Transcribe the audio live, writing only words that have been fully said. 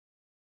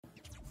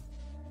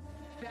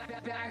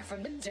back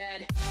from the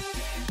dead.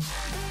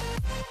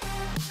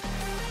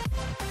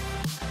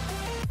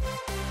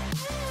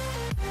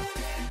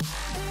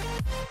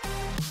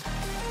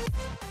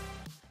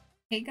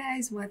 Hey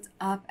guys, what's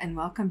up and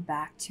welcome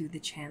back to the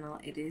channel.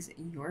 It is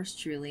yours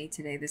truly.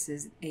 Today this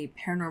is a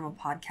paranormal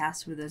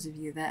podcast for those of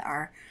you that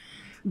are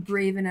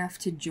brave enough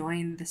to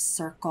join the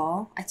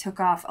circle. I took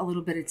off a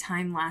little bit of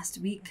time last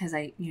week because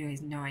you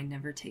guys know I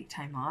never take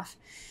time off.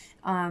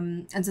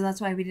 And so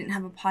that's why we didn't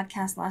have a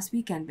podcast last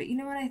weekend. But you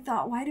know what? I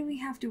thought, why do we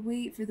have to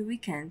wait for the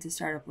weekend to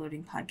start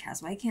uploading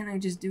podcasts? Why can't I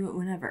just do it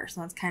whenever?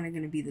 So that's kind of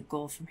going to be the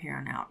goal from here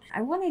on out.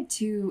 I wanted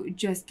to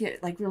just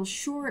get like real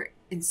short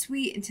and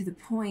sweet and to the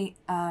point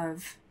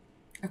of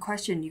a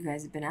question you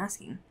guys have been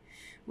asking,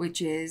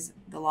 which is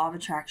the law of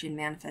attraction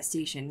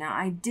manifestation. Now,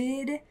 I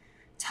did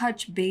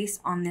touch base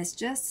on this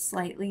just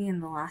slightly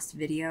in the last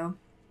video,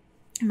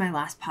 in my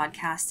last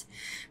podcast,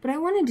 but I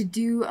wanted to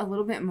do a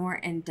little bit more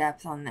in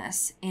depth on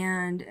this.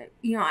 And,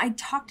 you know, I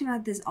talked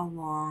about this a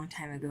long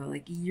time ago,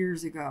 like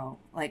years ago,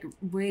 like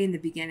way in the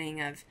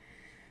beginning of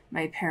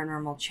my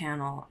paranormal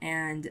channel.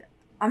 And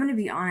I'm going to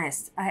be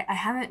honest, I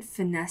haven't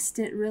finessed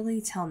it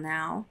really till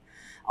now,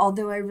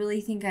 although I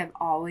really think I've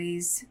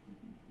always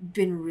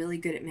been really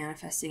good at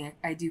manifesting.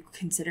 I do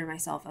consider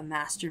myself a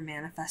master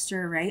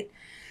manifester, right?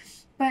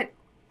 But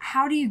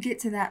how do you get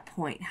to that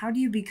point? How do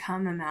you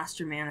become a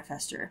master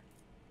manifester?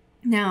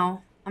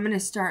 Now, I'm going to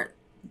start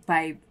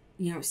by,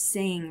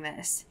 saying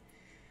this.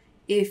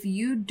 If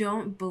you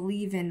don't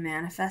believe in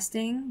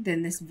manifesting,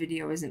 then this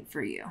video isn't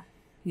for you.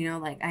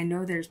 Like I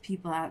know there's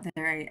people out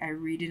there, I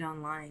read it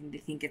online, they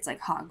think it's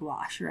like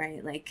hogwash,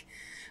 right? Like,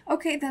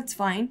 okay, that's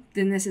fine.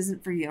 Then this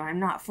isn't for you. I'm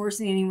not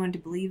forcing anyone to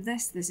believe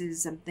this. This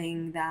is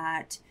something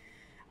that,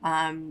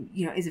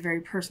 is a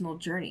very personal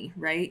journey,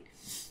 right?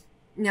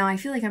 Now, I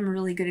feel like I'm a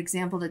really good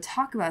example to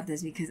talk about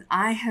this because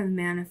I have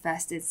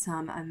manifested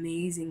some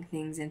amazing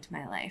things into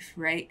my life,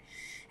 right?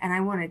 And I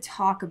want to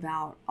talk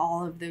about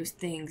all of those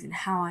things and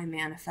how I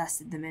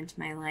manifested them into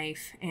my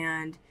life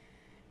and,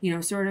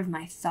 sort of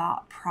my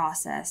thought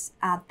process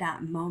at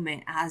that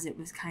moment as it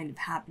was kind of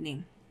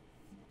happening.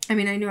 I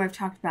mean, I know I've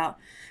talked about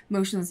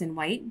Motionless in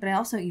White, but I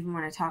also even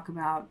want to talk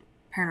about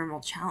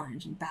Paranormal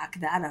Challenge and back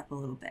that up a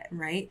little bit,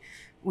 right?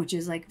 Which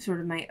is like sort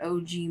of my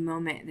OG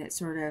moment that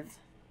sort of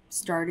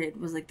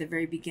was like the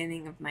very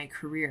beginning of my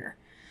career.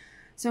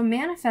 So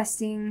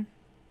manifesting,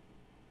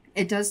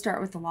 it does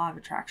start with the law of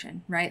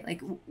attraction, right?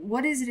 Like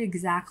what is it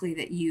exactly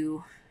that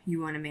you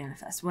want to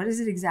manifest? What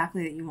is it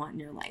exactly that you want in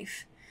your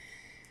life?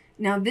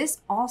 Now this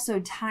also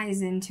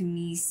ties into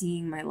me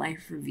seeing my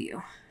life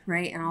review,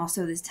 right? And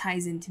also this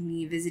ties into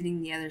me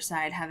visiting the other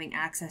side, having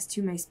access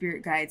to my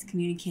spirit guides,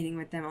 communicating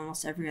with them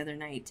almost every other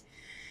night,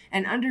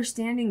 and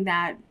understanding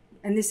that.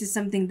 And this is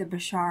something that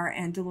Bashar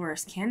and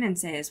Dolores Cannon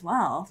say as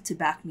well to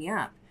back me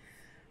up.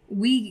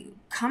 We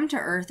come to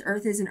Earth.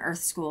 Earth is an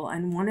Earth school.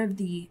 And one of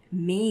the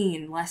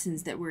main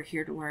lessons that we're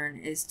here to learn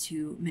is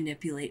to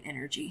manipulate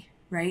energy,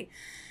 right?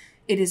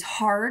 It is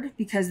hard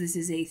because this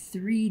is a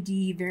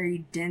 3D,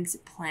 very dense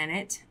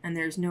planet. And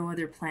there's no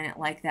other planet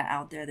like that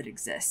out there that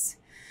exists.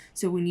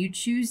 So when you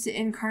choose to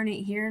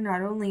incarnate here,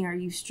 not only are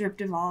you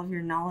stripped of all of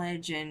your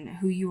knowledge and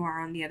who you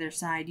are on the other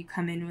side, you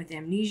come in with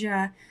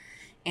amnesia,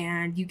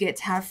 and you get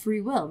to have free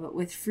will. But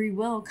with free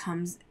will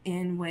comes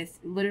in with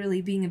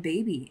literally being a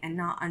baby and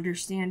not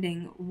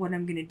understanding what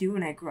I'm going to do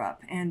when I grow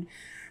up. And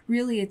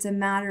really it's a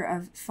matter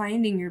of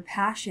finding your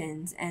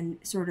passions and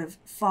sort of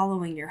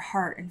following your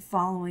heart and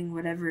following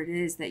whatever it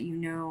is that you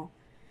know.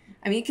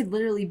 I mean, it could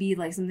literally be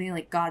like something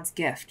like God's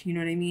gift, you know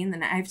what I mean?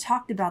 And I've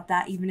talked about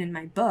that even in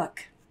my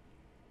book,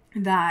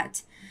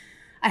 that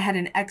I had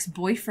an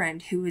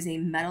ex-boyfriend who was a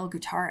metal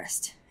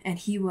guitarist and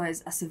he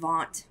was a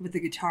savant with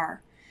the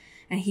guitar.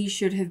 And he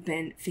should have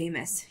been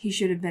famous. He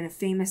should have been a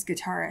famous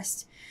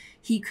guitarist.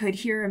 He could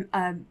hear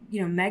a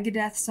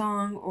Megadeth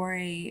song or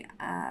a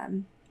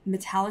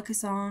Metallica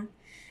song,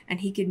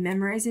 and he could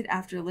memorize it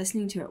after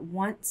listening to it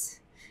once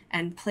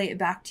and play it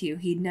back to you.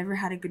 He'd never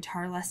had a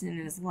guitar lesson in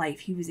his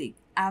life. He was an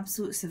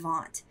absolute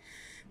savant.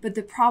 But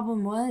the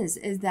problem is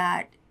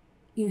that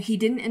he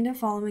didn't end up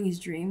following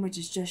his dream, which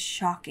is just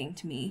shocking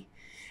to me.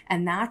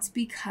 And that's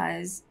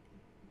because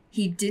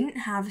he didn't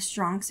have a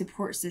strong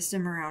support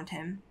system around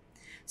him.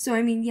 So,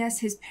 I mean, yes,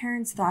 his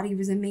parents thought he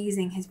was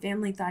amazing. His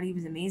family thought he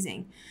was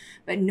amazing.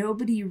 But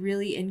nobody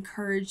really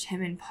encouraged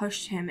him and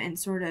pushed him and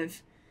sort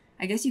of,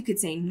 I guess you could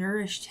say,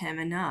 nourished him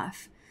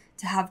enough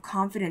to have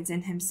confidence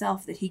in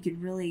himself that he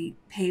could really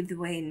pave the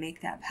way and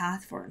make that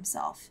path for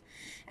himself.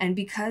 And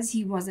because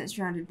he wasn't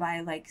surrounded by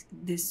like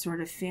this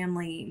sort of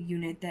family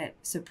unit that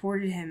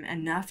supported him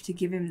enough to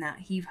give him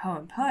that heave-ho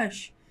and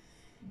push,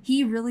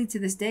 he really to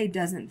this day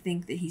doesn't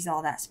think that he's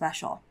all that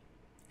special.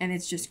 And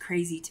it's just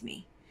crazy to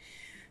me.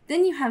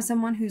 Then you have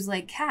someone who's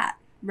like Kat,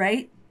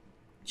 right?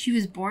 She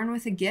was born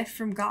with a gift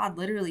from God.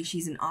 Literally,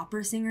 she's an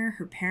opera singer.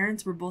 Her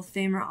parents were both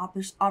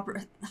famous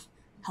opera.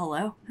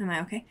 Hello, am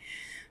I okay?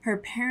 Her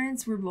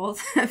parents were both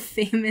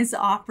famous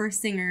opera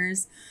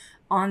singers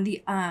on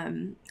the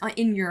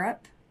in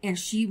Europe. And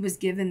she was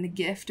given the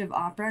gift of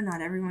opera.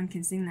 Not everyone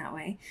can sing that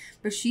way,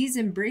 but she's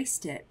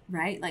embraced it,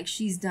 right? Like,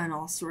 she's done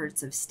all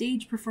sorts of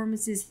stage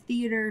performances,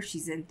 theater.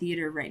 She's in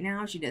theater right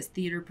now. She does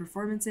theater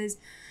performances.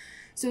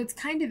 So it's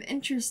kind of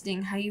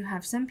interesting how you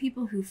have some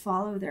people who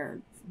follow their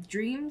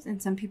dreams and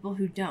some people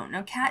who don't.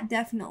 Now, Kat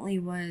definitely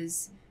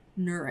was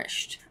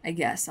nourished, I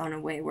guess, on a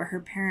way where her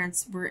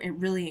parents were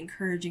really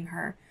encouraging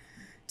her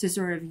to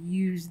sort of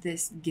use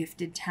this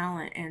gifted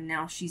talent, and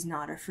now she's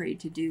not afraid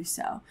to do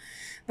so.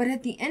 But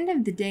at the end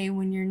of the day,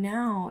 when you're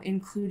now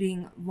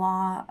including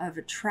law of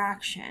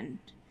attraction,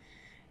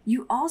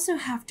 you also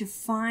have to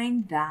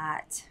find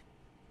that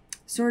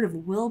sort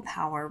of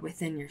willpower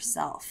within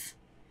yourself.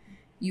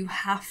 You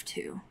have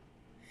to.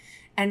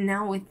 And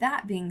now, with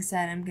that being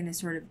said, I'm going to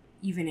sort of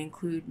even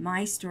include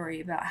my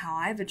story about how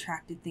I've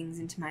attracted things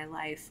into my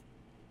life.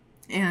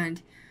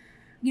 And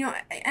you know,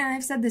 and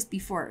I've said this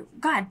before,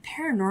 God,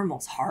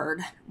 paranormal's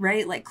hard,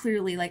 right? Like,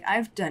 clearly, like,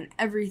 I've done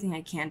everything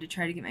I can to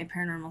try to get my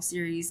paranormal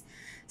series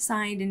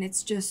signed, and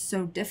it's just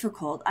so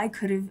difficult. I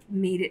could have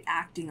made it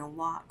acting a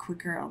lot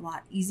quicker, a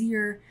lot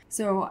easier.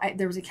 So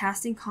there was a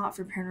casting call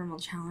for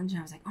Paranormal Challenge, and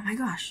I was like, oh my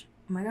gosh,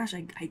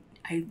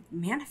 I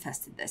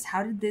manifested this.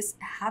 How did this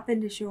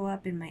happen to show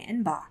up in my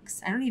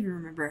inbox? I don't even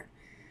remember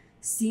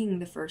seeing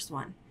the first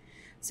one.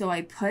 So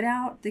I put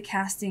out the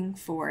casting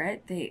for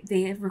it.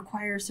 They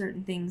require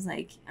certain things,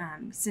 like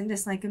send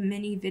us like a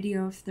mini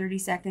video of 30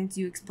 seconds.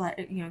 You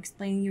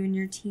explain you and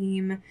your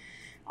team,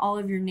 all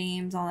of your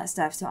names, all that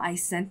stuff. So I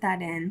sent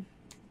that in,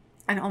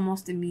 and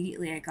almost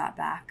immediately I got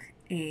back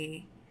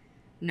a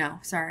no,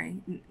 sorry,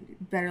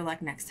 better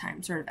luck next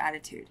time sort of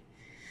attitude.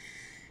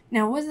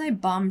 Now, was I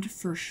bummed?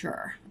 For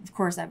sure. Of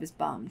course I was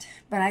bummed.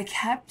 But I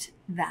kept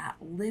that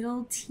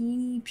little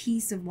teeny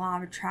piece of law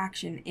of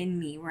attraction in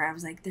me where I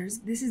was like,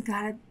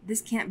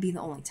 this can't be the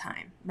only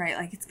time, right?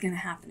 Like, it's going to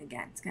happen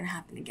again. It's going to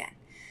happen again.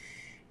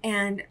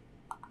 And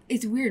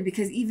it's weird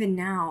because even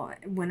now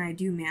when I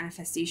do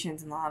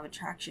manifestations and law of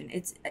attraction,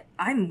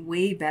 I'm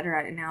way better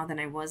at it now than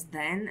I was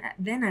then.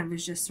 Then I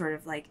was just sort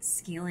of like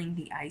scaling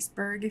the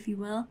iceberg, if you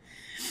will.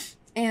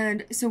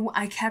 And so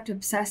I kept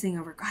obsessing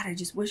over, God, I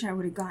just wish I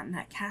would have gotten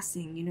that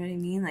casting. You know what I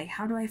mean? Like,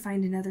 how do I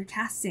find another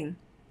casting?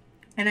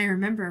 And I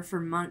remember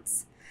for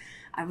months,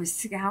 I was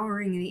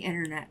scouring the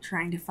internet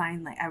trying to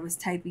find, like, I was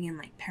typing in,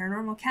 like,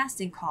 paranormal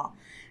casting call,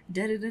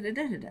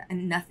 da-da-da-da-da-da,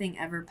 and nothing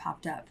ever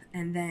popped up.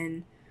 And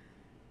then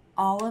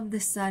all of the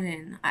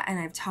sudden, and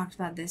I've talked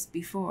about this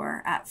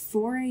before, at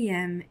 4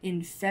 a.m.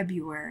 in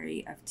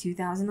February of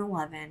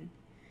 2011,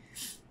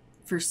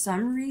 for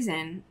some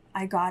reason,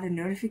 I got a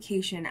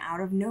notification out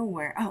of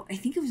nowhere. Oh, I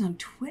think it was on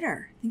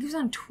Twitter.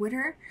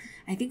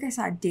 I think I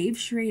saw Dave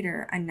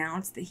Schrader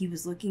announce that he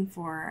was looking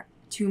for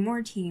 2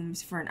 more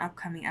teams for an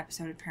upcoming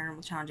episode of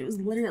Paranormal Challenge. It was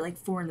literally like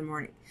 4 in the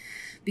morning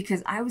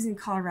because I was in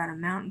Colorado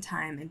Mountain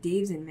Time and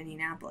Dave's in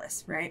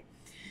Minneapolis, right?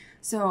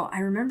 So I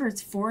remember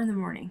it's 4 in the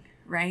morning,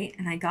 right?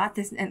 And I got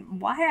this,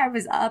 and why I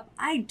was up,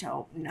 I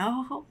don't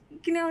know.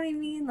 You know what I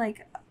mean?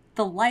 Like,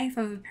 the life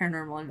of a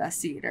paranormal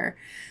investigator.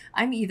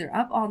 I'm either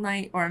up all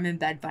night or I'm in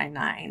bed by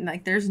 9.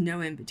 Like, there's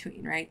no in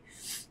between, right?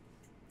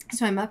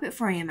 So I'm up at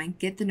 4 a.m. I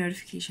get the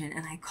notification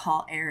and I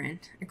call Aaron.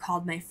 I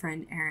called my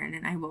friend Aaron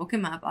and I woke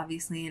him up,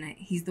 obviously, and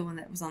he's the one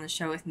that was on the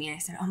show with me. I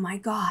said, oh my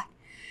God,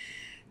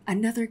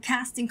 another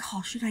casting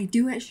call. Should I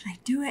do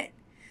it?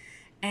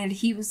 And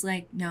he was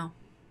like, no,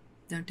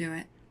 don't do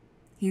it.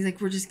 He's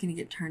like, we're just going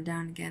to get turned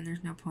down again.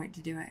 There's no point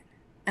to do it.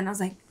 And I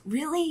was like,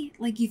 really?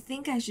 Like, you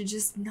think I should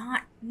just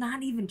not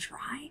even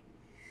try?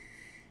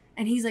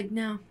 And he's like,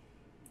 no,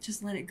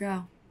 just let it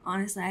go.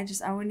 Honestly,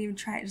 I wouldn't even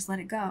try it. Just let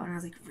it go. And I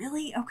was like,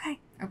 really? Okay,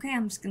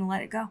 I'm just going to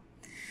let it go.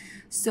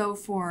 So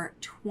for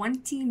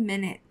 20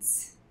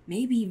 minutes,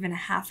 maybe even a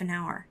half an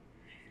hour,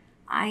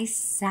 I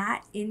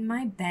sat in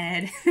my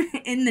bed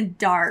in the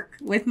dark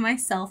with my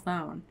cell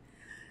phone,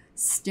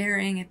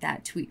 staring at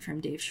that tweet from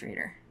Dave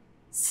Schrader,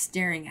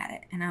 staring at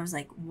it. And I was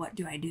like, what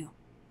do I do?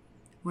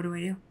 What do I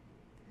do?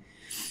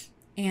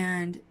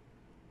 And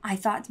I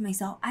thought to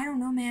myself, I don't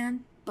know,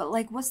 man, but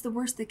like, what's the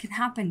worst that could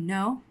happen?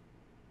 No.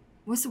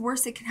 What's the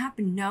worst that can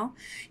happen? No.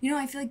 You know,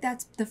 I feel like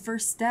that's the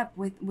first step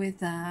with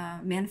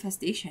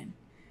manifestation,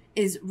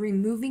 is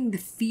removing the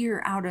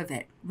fear out of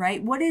it,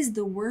 right? What is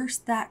the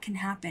worst that can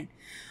happen?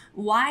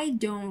 Why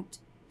don't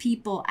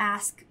people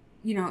ask,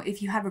 you know,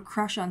 if you have a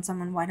crush on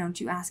someone, why don't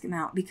you ask them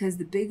out? Because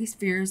the biggest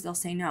fear is they'll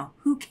say no.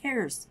 Who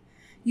cares?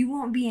 You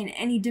won't be in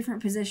any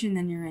different position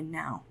than you're in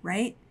now,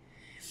 right?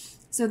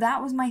 So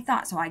that was my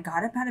thought. So I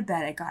got up out of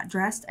bed, I got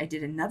dressed, I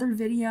did another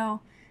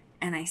video,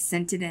 and I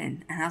sent it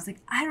in. And I was like,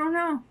 I don't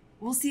know.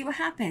 We'll see what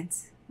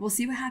happens.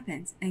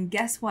 And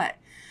guess what?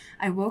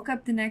 I woke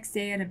up the next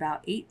day at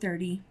about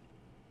 8:30.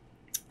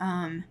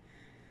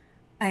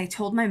 I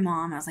told my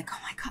mom, I was like, oh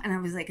my God. And I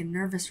was like a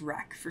nervous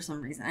wreck for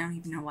some reason. I don't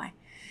even know why.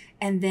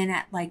 And then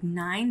at like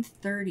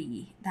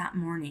 9:30 that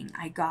morning,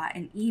 I got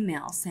an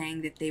email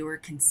saying that they were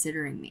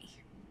considering me.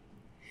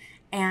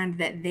 And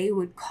that they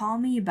would call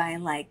me by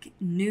like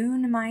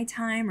noon my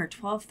time or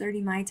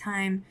 12:30 my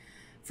time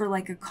for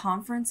like a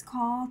conference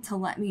call to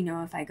let me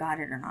know if I got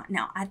it or not.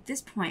 Now, at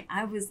this point,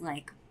 I was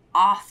like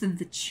off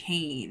the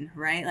chain,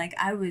 right? Like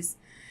I was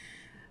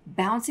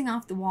bouncing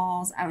off the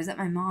walls. I was at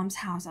my mom's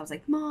house. I was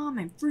like, Mom,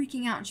 I'm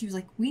freaking out. And she was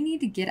like, we need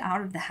to get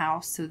out of the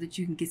house so that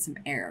you can get some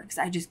air, because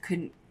I just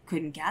couldn't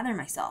gather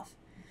myself.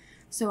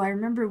 So I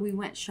remember we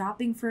went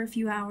shopping for a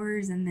few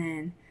hours, and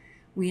then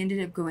we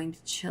ended up going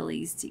to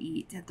Chili's to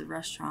eat at the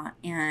restaurant.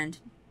 And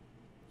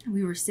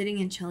we were sitting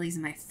in Chili's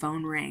and my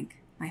phone rang.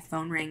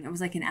 It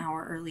was like an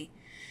hour early.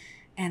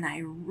 And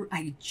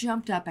I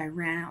jumped up, I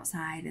ran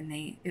outside, and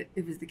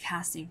it was the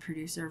casting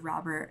producer,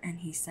 Robert, and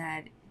he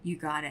said, you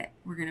got it.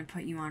 We're going to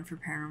put you on for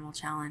Paranormal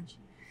Challenge.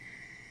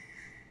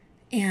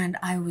 And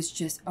I was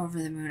just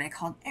over the moon. I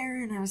called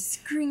Aaron, I was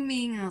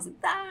screaming, I was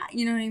like, that,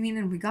 you know what I mean?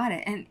 And we got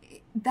it. And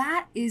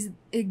that is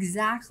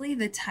exactly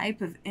the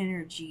type of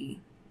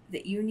energy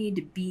that you need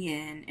to be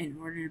in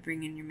order to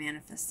bring in your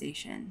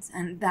manifestations.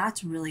 And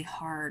that's really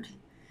hard,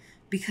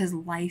 because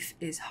life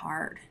is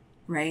hard,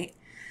 right?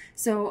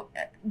 So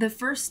the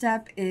first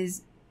step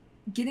is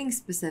getting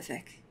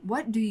specific.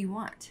 What do you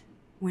want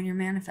when you're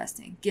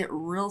manifesting? Get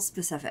real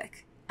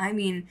specific. I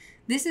mean,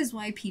 this is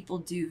why people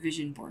do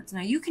vision boards.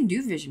 Now, you can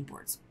do vision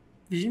boards.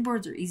 Vision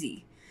boards are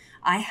easy.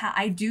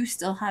 I do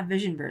still have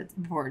vision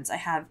boards. I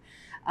have,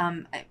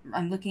 I'm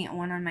looking at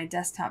one on my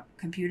desktop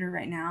computer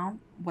right now.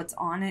 What's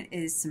on it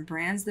is some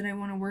brands that I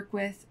want to work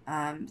with,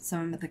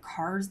 some of the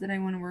cars that I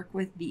want to work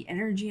with, the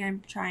energy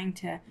I'm trying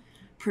to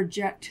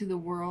project to the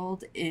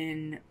world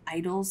in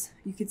idols,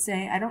 you could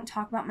say. I don't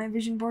talk about my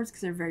vision boards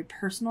because they're very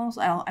personal,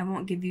 so I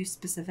won't give you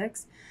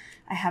specifics.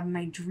 I have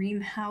my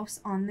dream house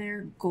on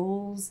there,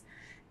 goals,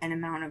 an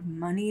amount of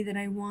money that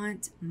I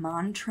want,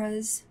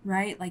 mantras,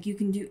 right? Like you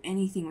can do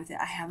anything with it.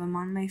 I have them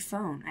on my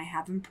phone. I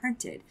have them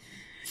printed.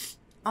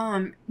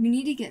 You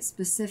need to get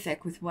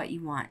specific with what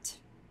you want.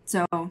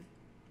 So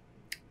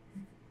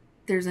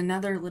there's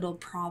another little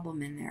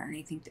problem in there, and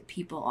I think that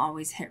people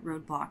always hit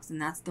roadblocks,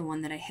 and that's the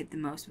one that I hit the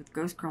most with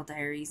Ghost Girl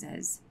Diaries,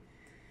 is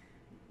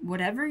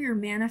whatever your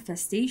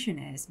manifestation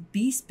is,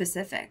 be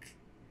specific,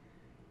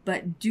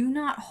 but do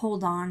not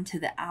hold on to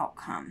the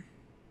outcome,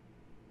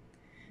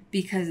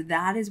 because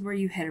that is where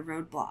you hit a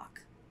roadblock.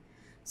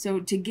 So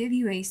to give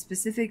you a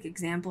specific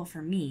example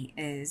for me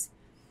is,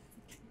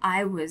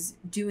 I was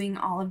doing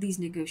all of these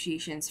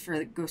negotiations for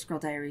the Ghost Girl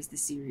Diaries, the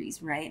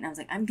series, right? And I was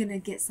like, I'm going to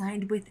get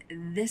signed with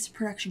this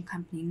production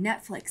company,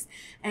 Netflix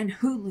and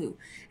Hulu,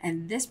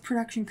 and this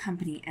production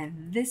company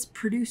and this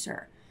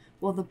producer.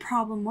 Well, the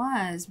problem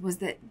was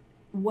that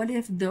what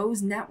if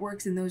those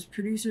networks and those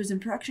producers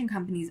and production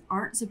companies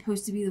aren't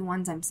supposed to be the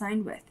ones I'm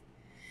signed with?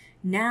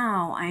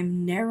 Now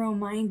I'm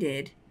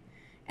narrow-minded,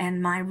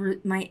 and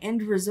my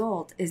end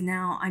result is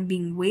now I'm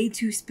being way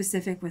too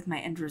specific with my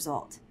end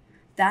result.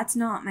 That's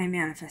not my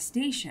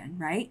manifestation,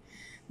 right?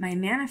 My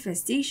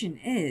manifestation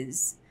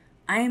is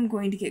I am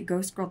going to get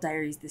Ghost Girl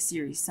Diaries, the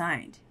series,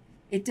 signed.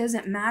 It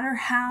doesn't matter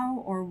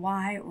how or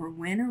why or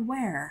when or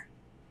where.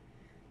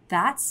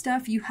 That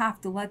stuff, you have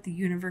to let the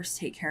universe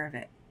take care of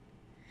it.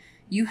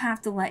 You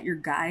have to let your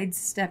guides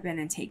step in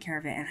and take care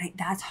of it. And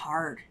that's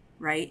hard,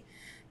 right?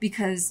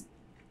 Because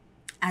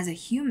as a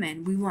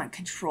human, we want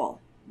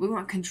control. We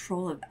want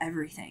control of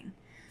everything.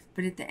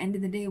 But at the end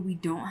of the day, we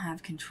don't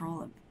have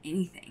control of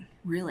anything,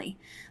 really.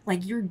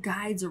 Like, your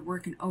guides are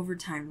working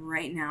overtime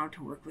right now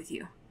to work with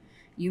you.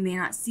 You may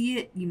not see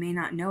it, you may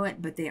not know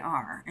it, but they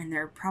are. And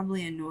they're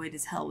probably annoyed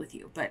as hell with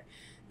you. But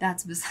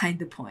that's beside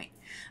the point.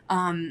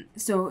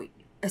 So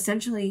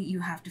essentially,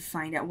 you have to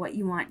find out what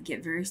you want,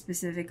 get very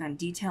specific on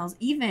details.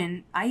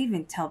 I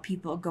even tell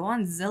people, go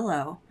on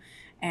Zillow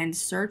and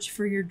search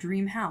for your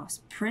dream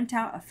house. Print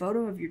out a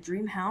photo of your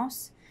dream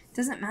house. It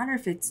doesn't matter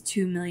if it's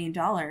 $2 million.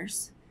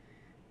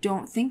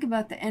 Don't think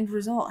about the end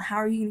result. How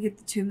are you going to get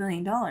the $2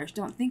 million?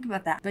 Don't think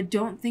about that. But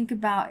don't think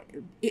about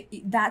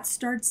it. That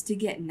starts to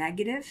get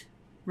negative,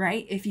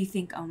 right? If you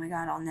think, oh my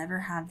God, I'll never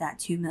have that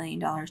 $2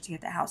 million to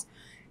get the house.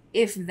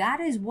 If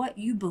that is what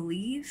you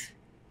believe,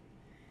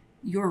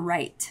 you're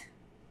right.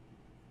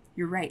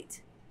 You're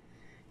right.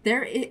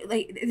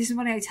 This is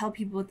what I tell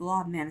people with the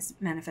law of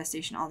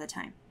manifestation all the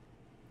time.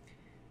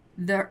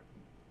 The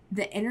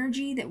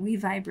energy that we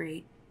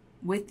vibrate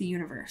with the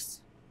universe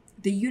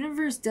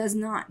does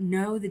not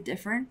know the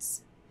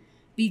difference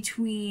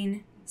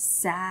between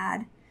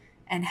sad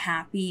and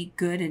happy,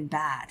 good and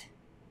bad.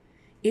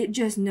 It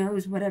just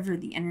knows whatever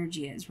the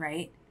energy is,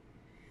 right?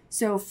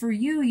 So for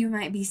you, you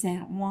might be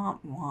saying, womp,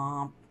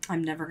 womp,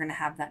 I'm never going to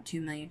have that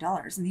 $2 million.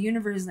 And the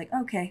universe is like,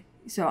 okay,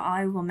 so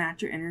I will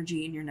match your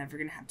energy and you're never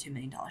going to have $2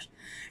 million.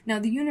 Now,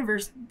 the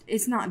universe,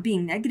 it's not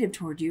being negative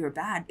toward you or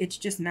bad. It's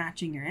just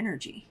matching your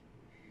energy.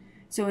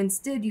 So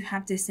instead, you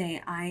have to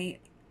say, I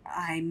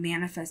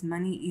manifest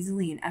money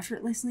easily and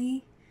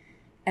effortlessly.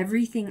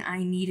 Everything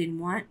I need and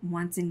want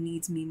wants and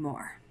needs me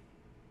more.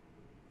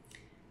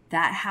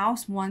 That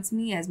house wants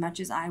me as much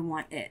as I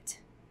want it,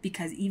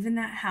 because even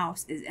that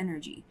house is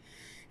energy.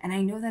 And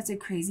I know that's a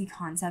crazy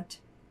concept,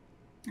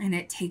 and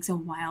it takes a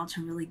while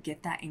to really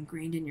get that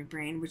ingrained in your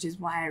brain, which is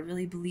why I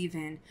really believe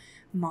in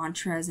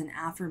mantras and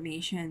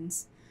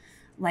affirmations,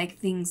 like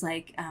things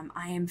like,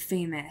 I am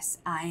famous,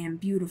 I am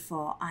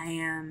beautiful, I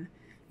am,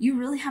 You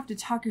really have to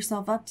talk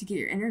yourself up to get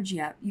your energy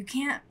up. You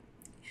can't,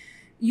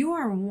 you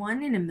are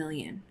one in a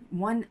million,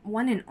 one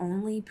and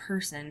only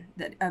person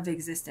that of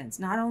existence,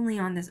 not only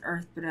on this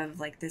earth, but of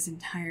like this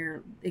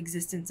entire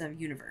existence of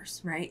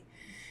universe, right?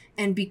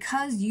 And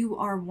because you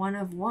are one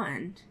of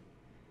one,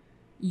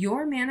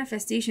 your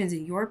manifestations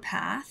and your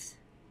path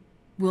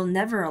will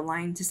never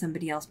align to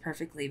somebody else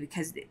perfectly,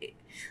 because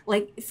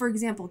like, for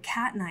example,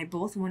 Kat and I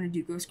both want to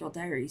do Ghost Girl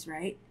Diaries,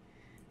 right?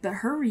 But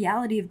her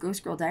reality of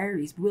Ghost Girl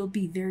Diaries will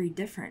be very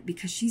different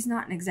because she's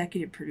not an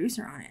executive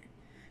producer on it.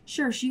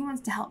 Sure, she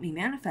wants to help me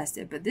manifest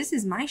it, but this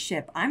is my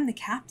ship. I'm the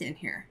captain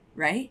here,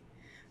 right?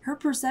 Her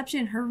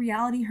perception, her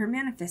reality, her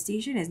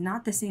manifestation is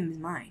not the same as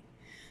mine.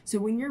 So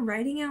when you're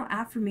writing out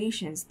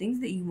affirmations,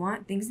 things that you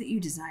want, things that you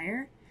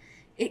desire,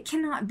 it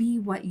cannot be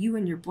what you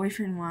and your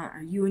boyfriend want,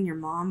 or you and your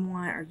mom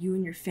want, or you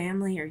and your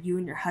family, or you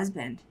and your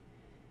husband,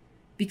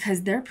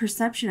 because their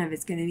perception of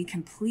it's going to be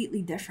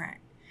completely different.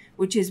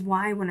 Which is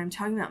why when I'm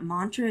talking about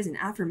mantras and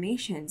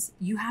affirmations,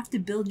 you have to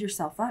build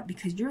yourself up,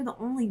 because you're the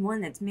only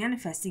one that's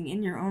manifesting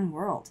in your own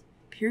world,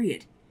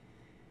 period.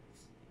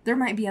 There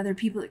might be other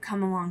people that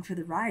come along for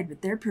the ride,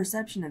 but their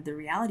perception of the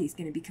reality is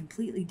going to be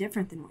completely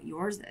different than what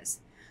yours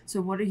is.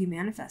 So what are you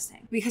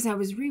manifesting? Because I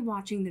was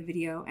rewatching the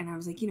video and I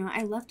was like, you know,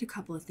 I left a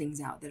couple of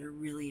things out that are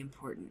really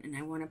important, and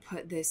I want to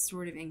put this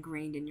sort of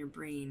ingrained in your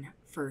brain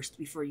first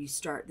before you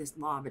start this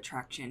law of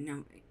attraction.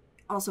 Now,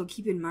 also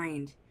keep in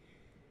mind,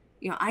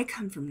 you know, I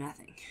come from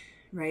nothing,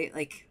 right?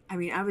 Like, I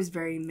mean, I was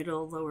very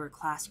middle, lower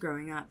class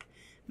growing up.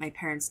 My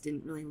parents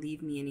didn't really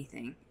leave me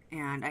anything,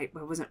 and I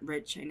wasn't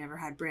rich. I never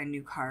had brand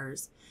new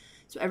cars.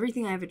 So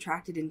everything I've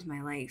attracted into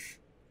my life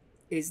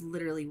is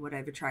literally what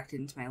I've attracted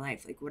into my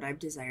life. Like, what I've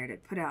desired,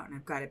 I've put out, and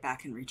I've got it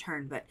back in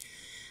return. But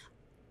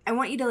I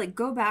want you to like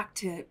go back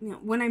to, you know,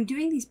 when I'm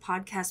doing these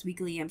podcasts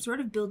weekly, I'm sort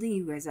of building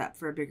you guys up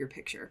for a bigger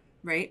picture,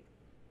 right?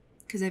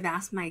 Because I've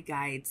asked my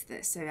guides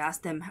this. I've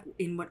asked them,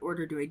 in what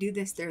order do I do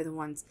this? They're the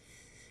ones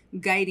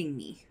guiding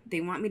me.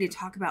 They want me to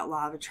talk about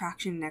law of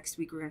attraction. Next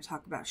week, we're going to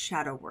talk about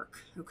shadow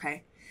work,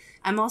 okay?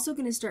 I'm also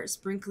going to start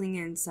sprinkling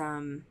in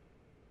some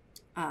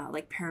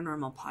like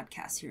paranormal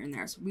podcasts here and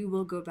there. So we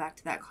will go back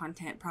to that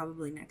content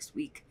probably next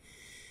week.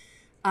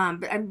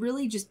 But I'm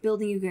really just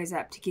building you guys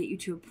up to get you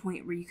to a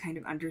point where you kind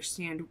of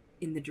understand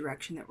in the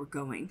direction that we're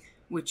going,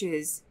 which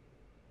is,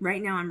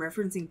 right now I'm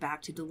referencing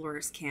back to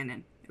Dolores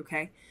Cannon,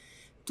 okay?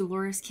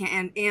 Dolores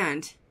Cannon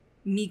and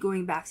me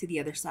going back to the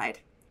other side,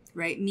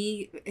 right?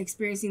 Me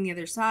experiencing the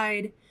other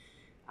side,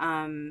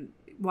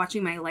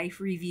 watching my life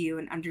review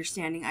and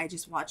understanding I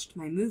just watched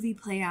my movie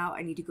play out.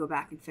 I need to go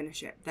back and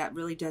finish it. That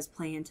really does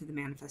play into the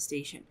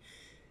manifestation.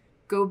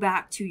 Go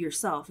back to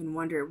yourself and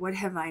wonder, what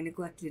have I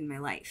neglected in my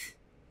life?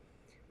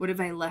 What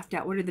have I left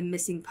out? What are the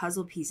missing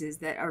puzzle pieces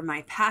that are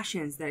my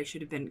passions that I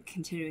should have been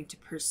continuing to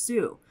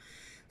pursue?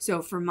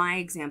 So for my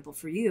example,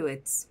 for you,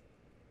 it's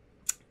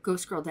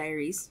Ghost Girl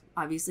Diaries,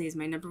 obviously, is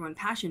my #1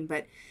 passion,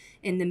 but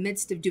in the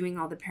midst of doing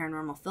all the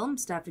paranormal film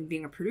stuff and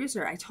being a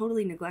producer, I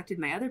totally neglected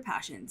my other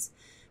passions,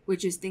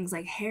 which is things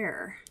like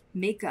hair,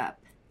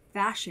 makeup,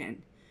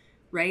 fashion,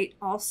 right?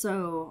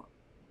 Also,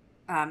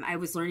 I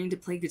was learning to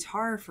play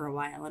guitar for a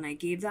while, and I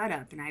gave that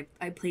up, and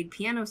I played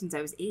piano since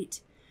I was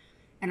 8,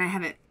 and I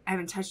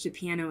haven't touched a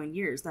piano in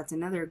years. That's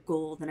another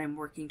goal that I'm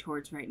working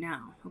towards right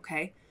now,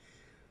 okay?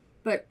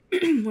 But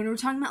when we're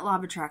talking about law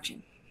of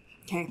attraction,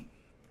 okay,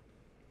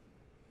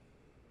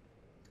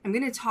 I'm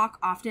going to talk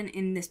often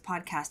in this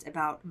podcast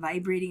about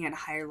vibrating at a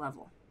higher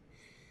level.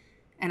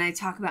 And I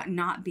talk about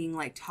not being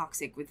like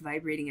toxic with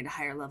vibrating at a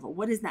higher level.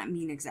 What does that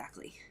mean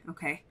exactly?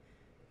 Okay.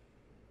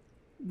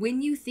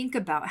 When you think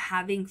about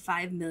having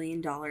 $5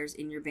 million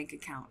in your bank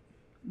account,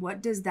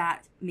 what does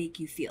that make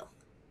you feel?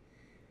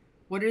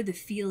 What are the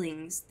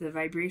feelings, the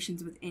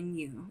vibrations within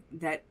you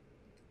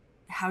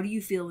how do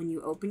you feel when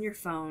you open your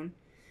phone,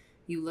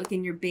 you look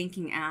in your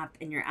banking app,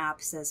 and your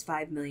app says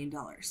 $5 million?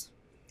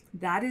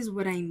 That is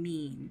what I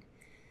mean,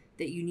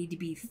 that you need to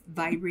be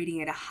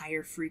vibrating at a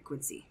higher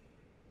frequency.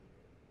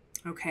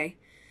 Okay?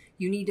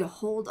 You need to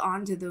hold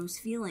on to those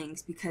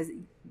feelings, because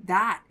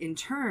that in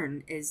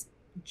turn is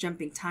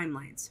jumping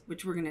timelines,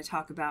 which we're going to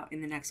talk about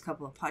in the next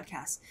couple of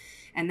podcasts.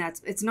 And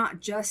it's not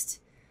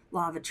just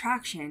law of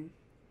attraction,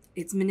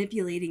 it's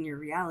manipulating your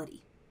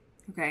reality.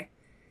 Okay?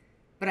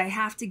 But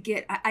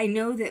I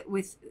know that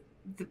with,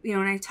 and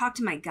I talk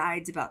to my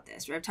guides about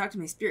this, or I've talked to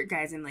my spirit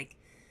guides, and like,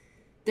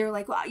 they're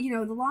like, well,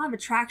 the law of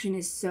attraction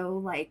is so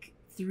like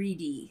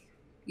 3D.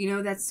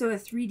 That's so a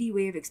 3D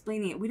way of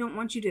explaining it. We don't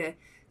want you to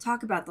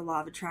talk about the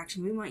law of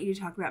attraction. We want you to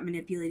talk about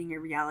manipulating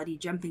your reality,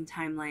 jumping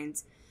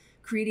timelines,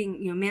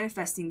 creating,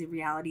 manifesting the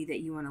reality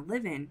that you want to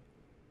live in.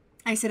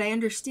 I said, I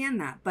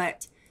understand that,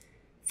 but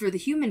for the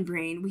human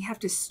brain, we have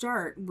to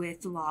start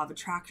with the law of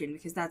attraction,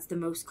 because that's the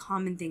most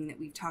common thing that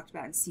we've talked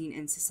about and seen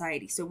in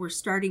society. So we're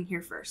starting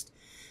here first,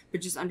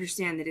 but just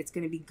understand that it's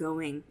going to be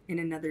going in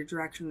another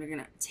direction. We're going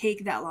to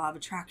take that law of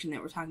attraction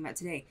that we're talking about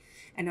today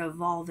and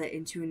evolve it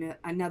into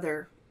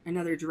another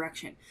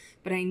direction.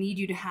 But I need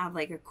you to have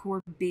like a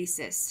core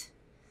basis,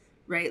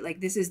 right?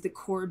 Like, this is the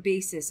core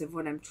basis of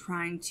what I'm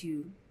trying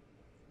to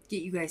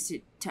get you guys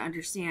to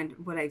understand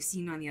what I've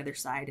seen on the other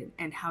side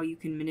and how you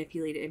can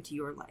manipulate it into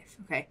your life,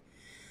 okay?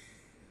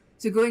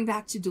 So going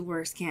back to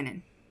Dolores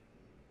Cannon,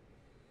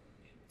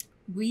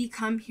 we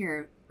come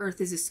here,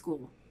 Earth is a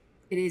school.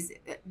 It is,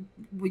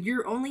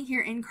 you're only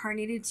here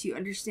incarnated to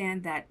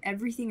understand that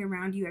everything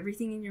around you,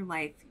 everything in your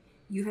life,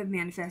 you have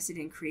manifested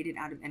and created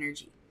out of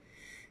energy.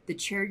 The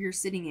chair you're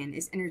sitting in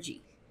is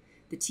energy.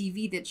 The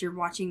TV that you're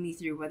watching me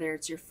through, whether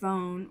it's your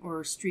phone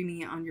or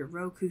streaming it on your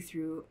Roku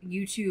through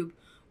YouTube,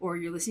 or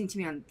you're listening to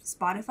me on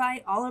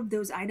Spotify, all of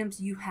those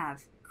items you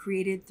have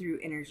created through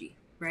energy,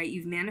 right?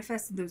 You've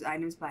manifested those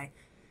items by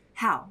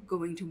how?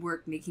 Going to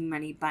work, making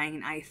money, buying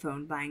an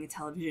iPhone, buying a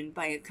television,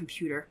 buying a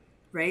computer,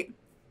 right?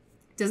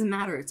 It doesn't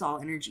matter. It's all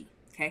energy,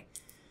 okay?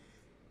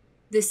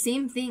 The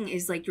same thing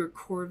is like your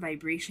core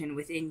vibration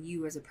within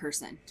you as a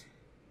person.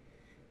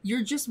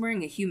 You're just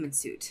wearing a human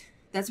suit.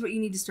 That's what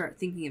you need to start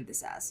thinking of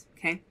this as,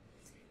 okay?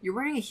 You're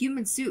wearing a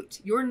human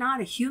suit. You're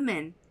not a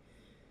human.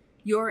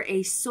 You're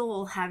a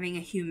soul having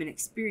a human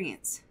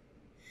experience.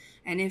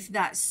 And if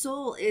that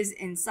soul is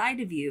inside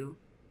of you,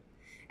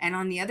 and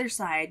on the other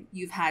side,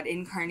 you've had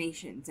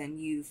incarnations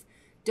and you've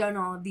done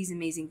all of these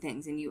amazing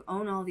things and you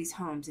own all these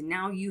homes, and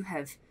now you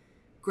have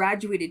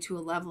graduated to a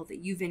level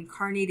that you've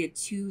incarnated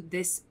to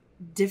this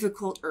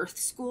difficult earth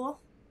school,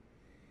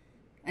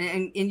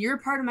 and you're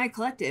part of my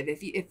collective.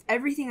 If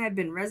everything I've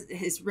been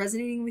is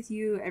resonating with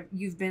you,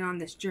 you've been on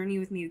this journey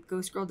with me with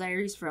Ghost Girl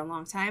Diaries for a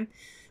long time,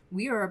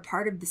 we are a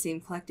part of the same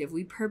collective.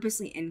 We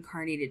purposely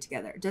incarnated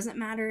together. It doesn't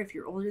matter if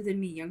you're older than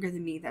me, younger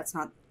than me. That's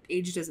not,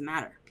 age doesn't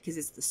matter, because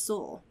it's the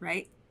soul,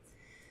 right?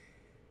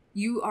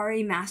 You are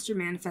a master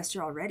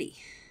manifester already.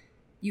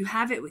 You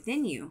have it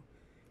within you.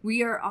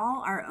 We are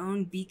all our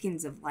own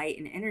beacons of light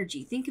and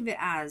energy. Think of it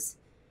as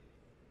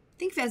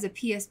a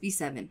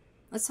PSB-7.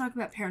 Let's talk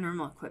about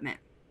paranormal equipment,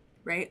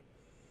 right?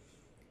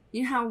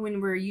 You know how when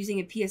we're using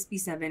a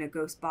PSB-7, a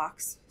ghost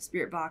box,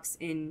 spirit box,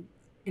 in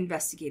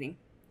investigating,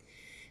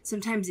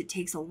 sometimes it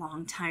takes a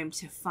long time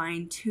to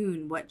fine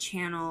tune what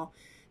channel,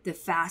 the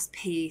fast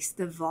pace,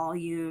 the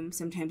volume.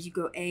 Sometimes you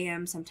go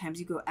AM, sometimes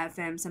you go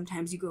FM,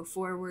 sometimes you go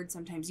forward,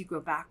 sometimes you go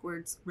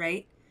backwards,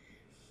 right?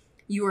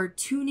 You are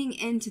tuning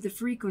into the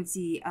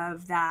frequency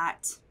of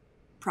that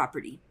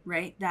property,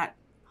 right? That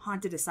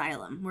haunted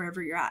asylum,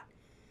 wherever you're at.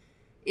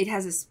 It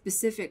has a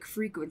specific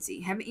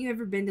frequency. Haven't you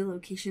ever been to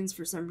locations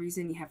for some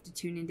reason you have to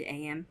tune into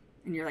AM?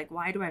 And you're like,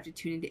 why do I have to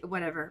tune into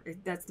whatever?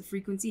 That's the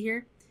frequency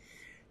here.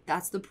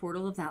 That's the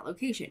portal of that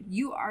location.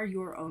 You are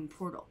your own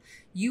portal.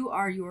 You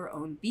are your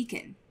own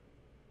beacon.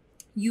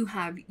 You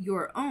have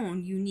your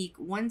own unique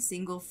one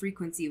single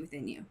frequency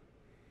within you.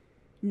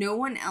 No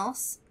one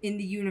else in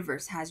the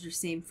universe has your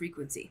same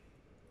frequency.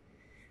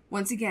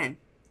 Once again,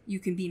 you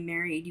can be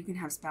married, you can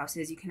have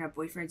spouses, you can have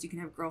boyfriends, you can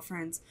have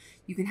girlfriends,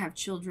 you can have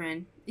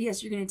children.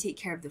 Yes, you're going to take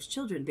care of those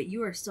children, but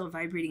you are still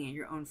vibrating at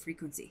your own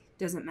frequency.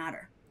 Doesn't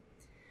matter.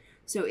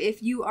 So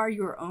if you are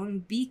your own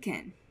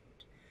beacon,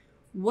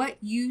 what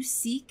you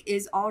seek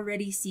is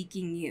already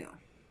seeking you.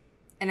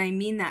 And I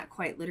mean that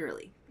quite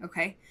literally,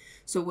 okay?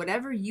 So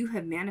whatever you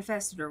have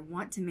manifested or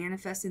want to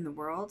manifest in the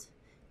world,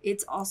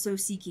 it's also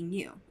seeking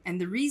you. And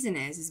the reason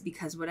is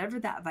because whatever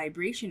that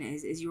vibration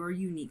is your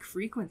unique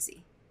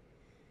frequency.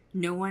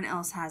 No one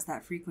else has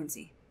that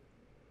frequency.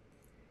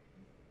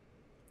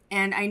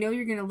 And I know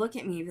you're going to look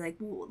at me and be like,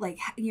 well, like,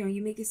 you know,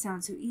 you make it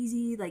sound so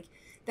easy. Like,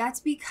 that's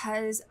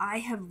because I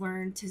have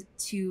learned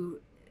to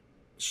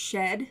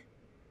shed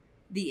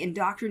the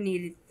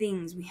indoctrinated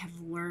things we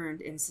have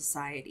learned in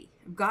society.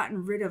 I've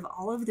gotten rid of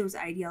all of those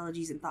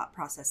ideologies and thought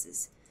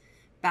processes.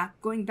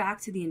 Going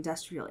back to the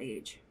industrial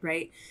age,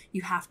 right?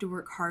 You have to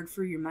work hard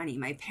for your money.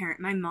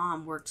 My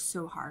mom worked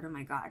so hard. Oh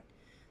my God.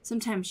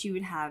 Sometimes she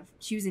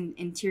was an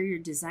interior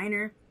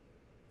designer.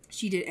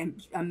 She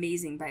did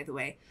amazing, by the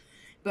way.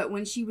 But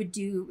when she would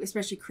do,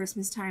 especially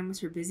Christmas time was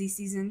her busy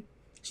season.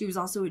 She was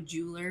also a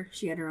jeweler.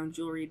 She had her own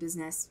jewelry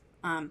business.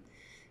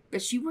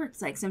 But she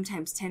worked like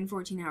sometimes 10,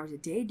 14 hours a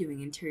day doing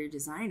interior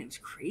design. It was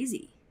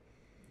crazy.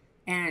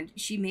 And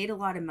she made a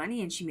lot of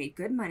money and she made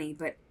good money,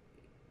 but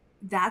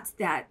that's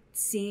that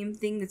same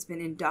thing that's been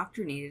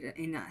indoctrinated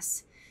in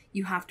us.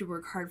 You have to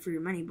work hard for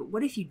your money, but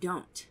what if you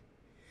don't?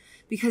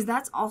 Because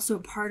that's also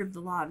part of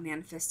the law of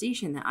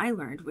manifestation that I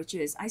learned, which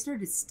is I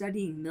started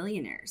studying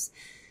millionaires.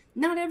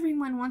 Not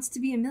everyone wants to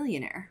be a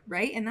millionaire,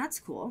 right? And that's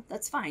cool.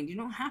 That's fine. You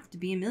don't have to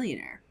be a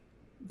millionaire.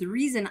 The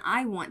reason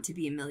I want to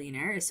be a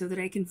millionaire is so that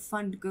I can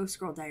fund Ghost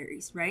Girl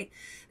Diaries, right?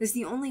 That's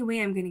the only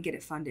way I'm going to get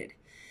it funded.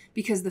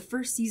 Because the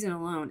first season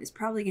alone is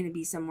probably going to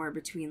be somewhere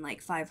between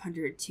like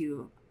 $500,000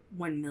 to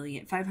 $1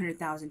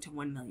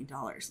 million.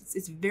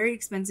 It's very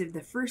expensive.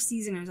 The first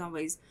season is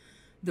always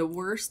the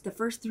worst. The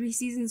first 3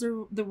 seasons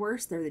are the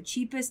worst. They're the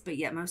cheapest, but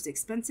yet most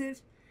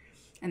expensive.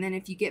 And then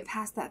if you get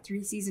past that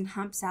 3-season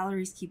hump,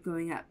 salaries keep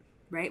going up,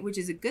 right? Which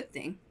is a good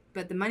thing,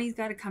 but the money's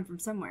got to come from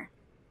somewhere.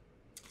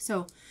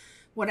 So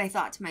what I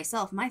thought to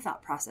myself, my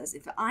thought process,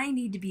 if I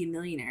need to be a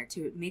millionaire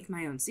to make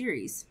my own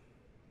series,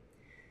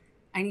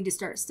 I need to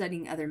start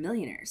studying other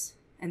millionaires.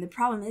 And the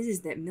problem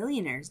is that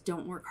millionaires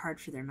don't work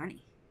hard for their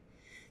money.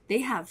 they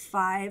have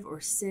 5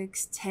 or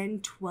 6, 10,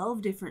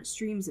 12 different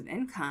streams of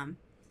income.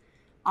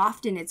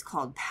 Often it's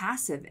called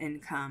passive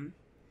income,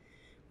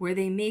 where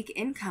they make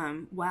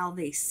income while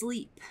they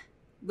sleep,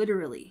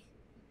 literally.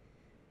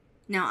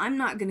 Now, I'm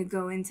not going to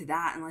go into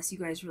that unless you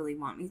guys really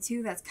want me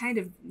to. That's kind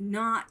of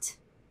not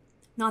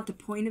the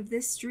point of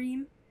this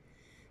stream.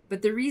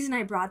 But the reason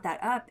I brought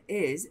that up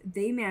is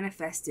they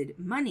manifested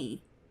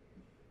money,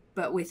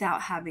 but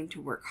without having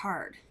to work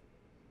hard.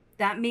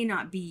 That may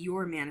not be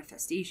your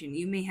manifestation.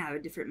 You may have a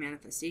different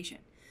manifestation.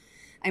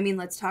 I mean,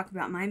 let's talk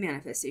about my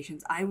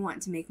manifestations. I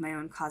want to make my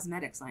own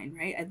cosmetics line,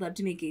 right? I'd love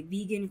to make a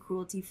vegan,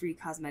 cruelty-free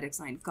cosmetics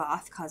line,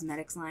 goth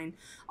cosmetics line,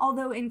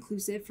 although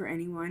inclusive for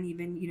anyone,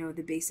 even, you know,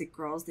 the basic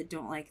girls that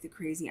don't like the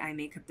crazy eye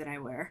makeup that I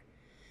wear.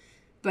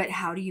 But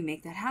how do you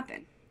make that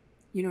happen?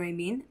 You know what I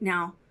mean?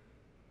 Now,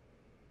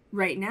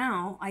 right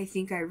now, I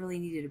think I really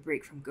needed a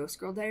break from Ghost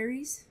Girl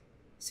Diaries.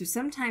 So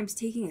sometimes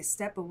taking a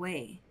step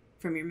away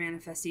from your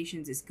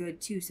manifestations is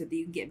good too, so that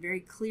you can get very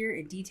clear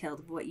and detailed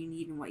of what you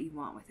need and what you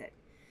want with it.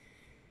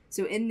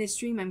 So in this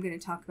stream, I'm going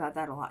to talk about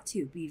that a lot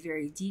too. Be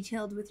very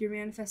detailed with your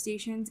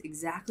manifestations,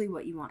 exactly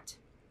what you want.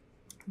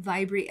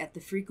 Vibrate at the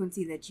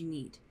frequency that you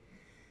need.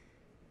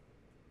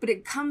 But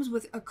it comes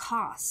with a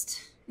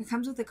cost. It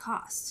comes with a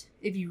cost.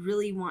 If you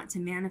really want to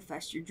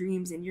manifest your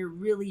dreams and you're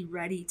really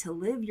ready to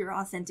live your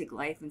authentic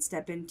life and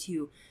step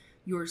into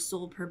your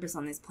soul purpose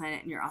on this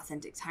planet and your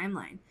authentic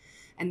timeline.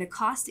 And the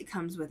cost it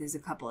comes with is a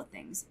couple of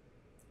things.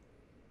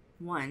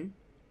 One,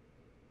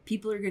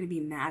 people are going to be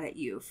mad at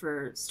you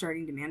for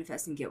starting to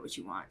manifest and get what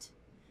you want.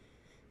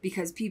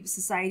 Because people,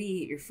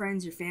 society, your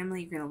friends, your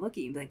family, you're going to look at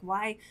you and be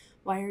like,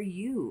 why are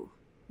you,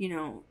 you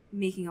know,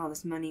 making all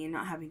this money and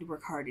not having to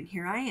work hard? And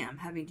here I am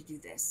having to do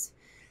this.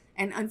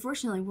 And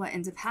unfortunately, what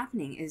ends up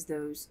happening is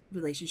those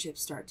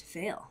relationships start to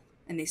fail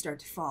and they start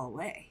to fall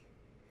away.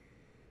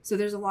 So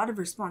there's a lot of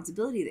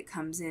responsibility that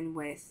comes in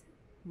with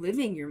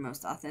living your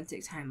most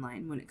authentic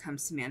timeline when it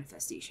comes to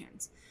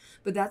manifestations.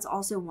 But that's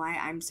also why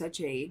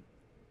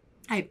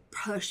I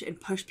push and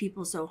push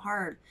people so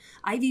hard.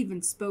 I've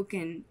even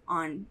spoken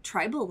on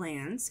tribal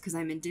lands because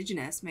I'm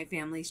indigenous. My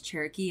family's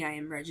Cherokee. I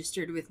am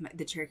registered with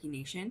the Cherokee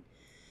Nation.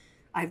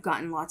 I've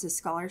gotten lots of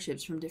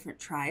scholarships from different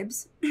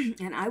tribes,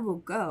 and I will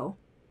go.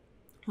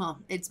 Well,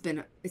 it's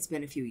been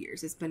a few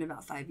years. It's been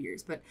about 5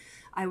 years, but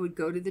I would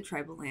go to the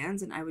tribal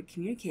lands and I would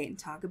communicate and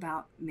talk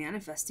about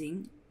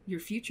manifesting your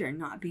future and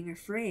not being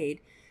afraid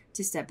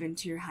to step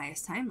into your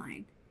highest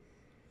timeline.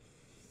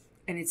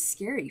 And it's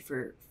scary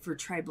for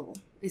tribal.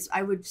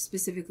 I would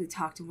specifically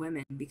talk to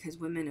women because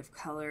women of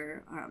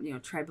color, you know,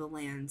 tribal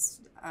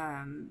lands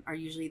are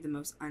usually the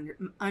most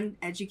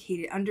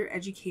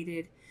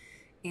undereducated,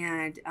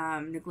 and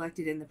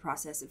neglected in the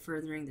process of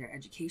furthering their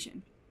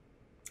education.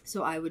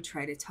 So I would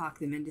try to talk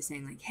them into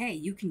saying like, hey,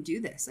 you can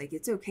do this. Like,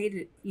 it's okay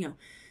to, you know,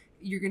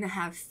 you're going to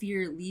have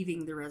fear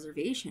leaving the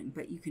reservation,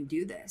 but you can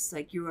do this.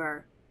 Like, you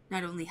are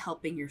not only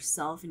helping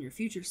yourself and your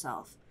future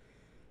self,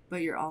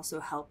 but you're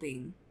also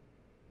helping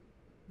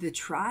the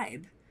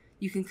tribe.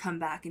 You can come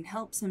back and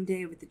help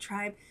someday with the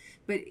tribe,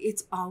 but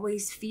it's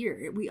always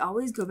fear. We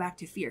always go back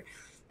to fear.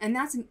 And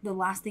that's the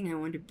last thing I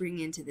wanted to bring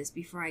into this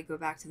before I go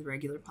back to the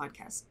regular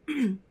podcast.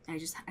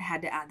 I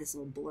had to add this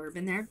little blurb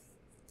in there.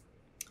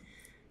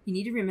 You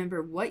need to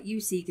remember what you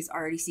seek is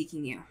already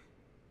seeking you.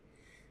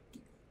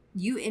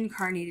 You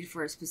incarnated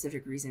for a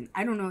specific reason.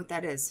 I don't know what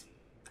that is.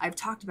 I've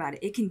talked about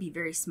it. It can be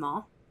very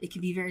small. It can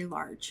be very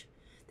large.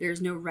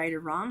 There's no right or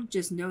wrong.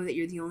 Just know that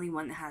you're the only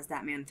one that has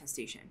that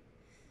manifestation.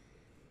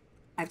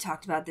 I've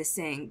talked about this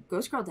saying,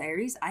 Ghost Girl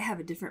Diaries, I have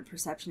a different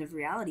perception of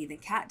reality than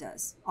Kat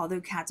does.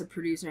 Although Kat's a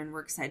producer and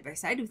works side by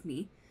side with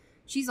me,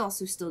 she's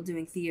also still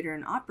doing theater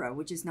and opera,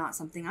 which is not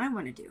something I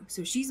want to do.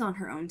 So she's on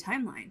her own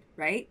timeline,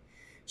 right?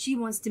 She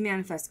wants to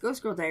manifest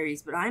Ghost Girl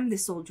Diaries, but I'm the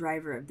sole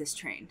driver of this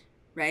train,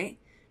 right?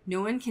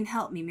 No one can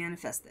help me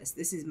manifest this.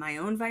 This is my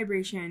own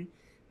vibration,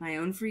 my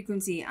own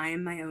frequency. I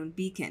am my own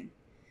beacon.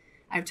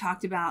 I've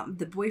talked about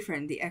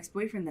the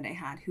ex-boyfriend that I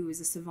had, who was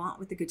a savant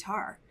with the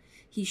guitar.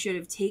 He should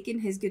have taken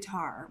his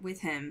guitar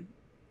with him,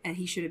 and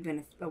he should have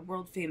been a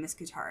world-famous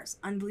guitarist,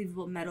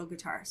 unbelievable metal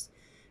guitarist,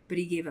 but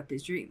he gave up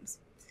his dreams.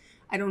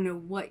 I don't know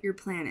what your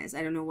plan is.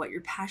 I don't know what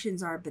your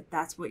passions are, but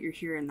that's what you're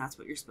here and that's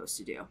what you're supposed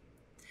to do.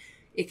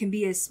 It can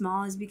be as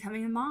small as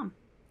becoming a mom.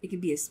 It can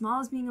be as small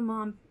as being a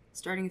mom,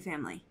 starting a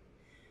family.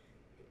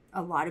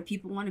 A lot of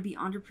people want to be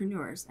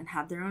entrepreneurs and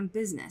have their own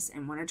business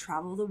and want to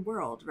travel the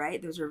world,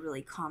 right? Those are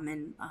really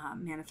common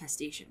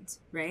manifestations,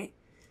 right?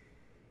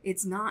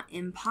 It's not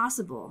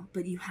impossible,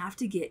 but you have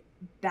to get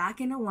back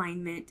in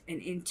alignment and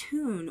in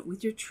tune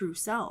with your true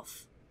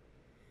self.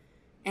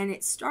 And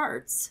it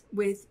starts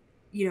with,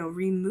 you know,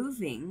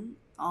 removing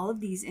all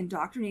of these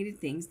indoctrinated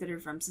things that are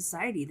from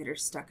society that are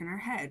stuck in our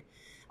head.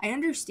 I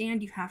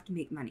understand you have to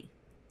make money.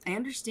 I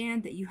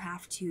understand that you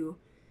have to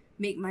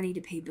make money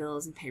to pay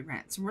bills and pay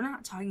rent. So we're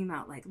not talking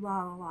about like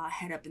la la la,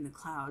 head up in the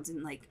clouds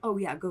and like, oh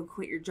yeah, go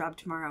quit your job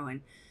tomorrow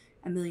and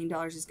 $1 million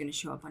is going to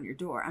show up on your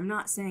door. I'm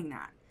not saying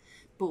that.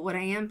 But what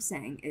I am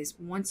saying is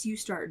once you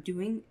start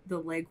doing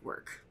the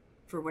legwork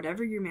for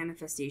whatever your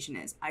manifestation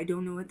is, I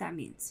don't know what that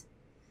means.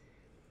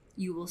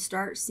 you will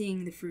start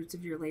seeing the fruits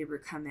of your labor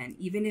come in,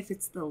 even if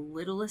it's the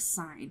littlest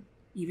sign,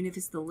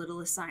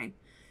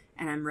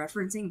 And I'm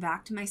referencing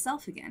back to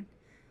myself again.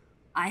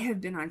 I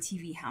have been on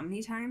TV how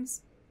many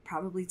times?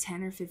 Probably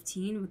 10 or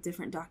 15 with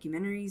different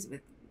documentaries,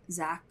 with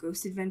Zach,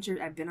 Ghost Adventures.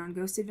 I've been on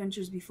Ghost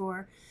Adventures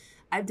before.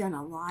 I've done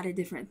a lot of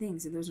different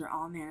things, and those are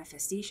all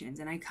manifestations,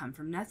 and I come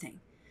from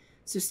nothing.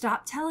 So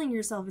stop telling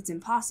yourself it's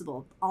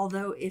impossible.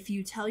 Although if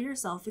you tell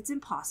yourself it's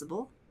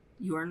impossible,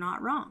 you are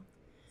not wrong.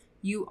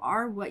 You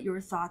are what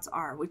your thoughts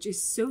are, which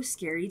is so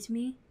scary to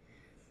me,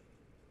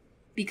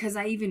 because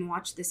I even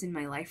watched this in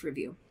my life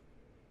review.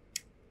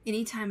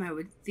 Anytime I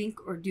would think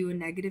or do a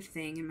negative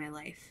thing in my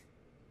life,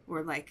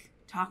 or like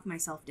talk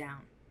myself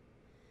down,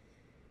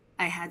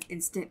 I had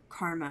instant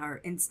karma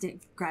or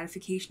instant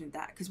gratification of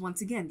that. Because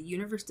once again, the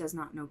universe does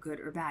not know good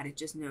or bad. It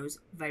just knows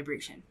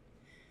vibration.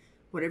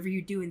 Whatever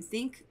you do and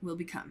think will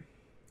become.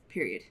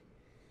 Period.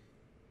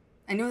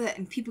 I know that,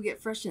 and people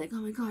get frustrated, like,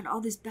 oh my God,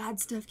 all this bad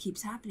stuff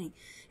keeps happening,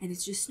 and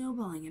it's just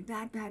snowballing, and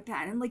bad. And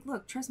I'm like,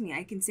 look, trust me,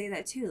 I can say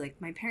that too. Like,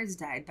 my parents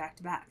died back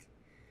to back,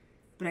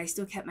 but I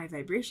still kept my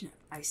vibration up.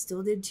 I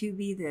still did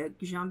Tubi, the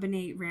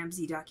JonBenet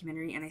Ramsey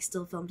documentary, and I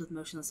still filmed with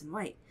Motionless in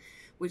White,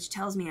 which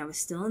tells me I was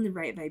still in the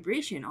right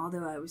vibration,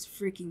 although I was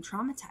freaking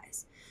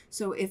traumatized.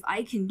 So if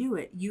I can do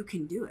it, you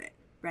can do it,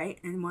 right?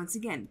 And once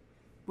again,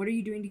 what are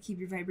you doing to keep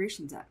your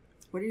vibrations up?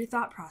 What are your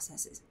thought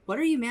processes? What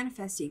are you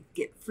manifesting?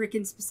 Get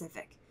freaking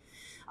specific.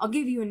 I'll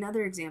give you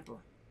another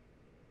example.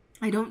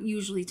 I don't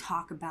usually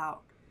talk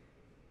about,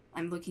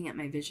 I'm looking at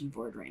my vision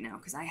board right now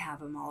because I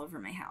have them all over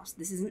my house.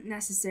 This isn't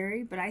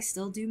necessary, but I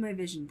still do my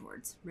vision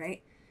boards,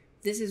 right?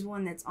 This is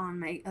one that's on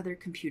my other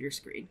computer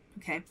screen,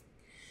 okay?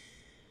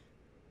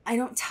 I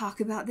don't talk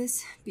about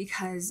this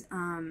because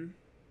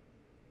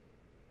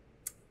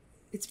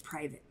it's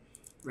private,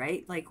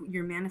 right? Like,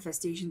 your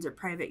manifestations are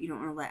private. You don't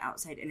want to let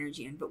outside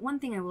energy in. But one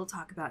thing I will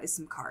talk about is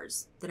some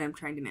cars that I'm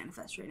trying to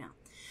manifest right now.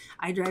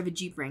 I drive a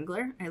Jeep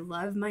Wrangler. I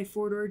love my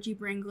 4-door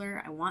Jeep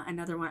Wrangler. I want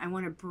another one. I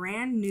want a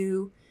brand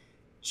new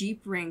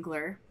Jeep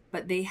Wrangler,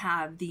 but they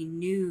have the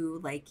new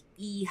like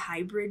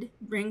e-hybrid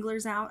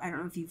Wranglers out. I don't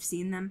know if you've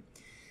seen them.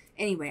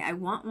 Anyway, I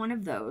want one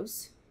of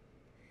those.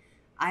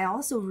 I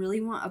also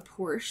really want a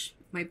Porsche.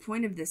 My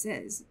point of this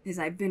is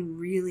I've been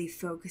really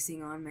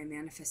focusing on my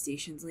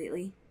manifestations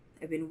lately.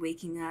 I've been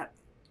waking up,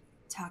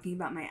 talking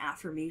about my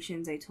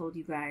affirmations. I told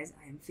you guys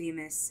I am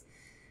famous.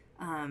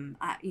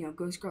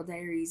 Ghost Girl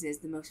Diaries is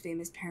the most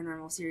famous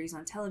paranormal series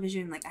on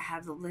television. Like, I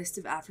have the list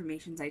of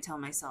affirmations I tell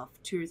myself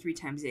 2 or 3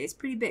 times a day. It's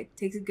pretty big. It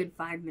takes a good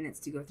 5 minutes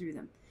to go through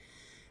them.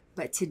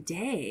 But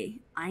today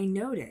I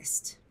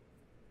noticed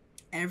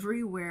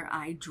everywhere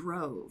I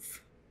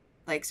drove,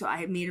 like, so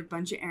I made a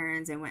bunch of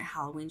errands. I went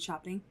Halloween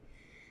shopping.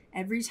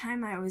 Every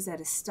time I was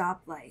at a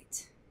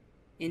stoplight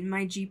in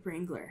my Jeep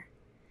Wrangler,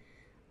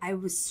 I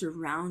was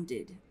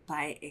surrounded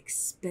by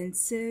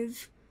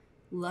expensive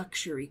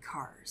luxury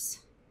cars.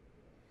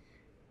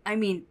 I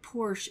mean,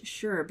 Porsche,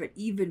 sure, but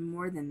even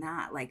more than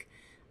that. Like,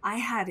 I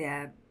had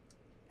a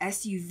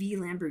SUV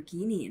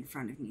Lamborghini in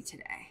front of me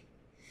today.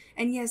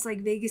 And yes,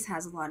 like, Vegas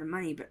has a lot of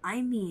money, but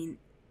I mean,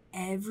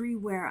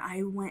 everywhere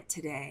I went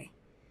today,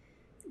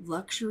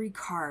 luxury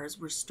cars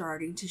were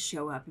starting to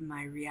show up in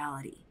my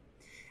reality.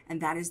 And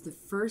that is the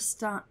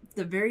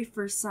very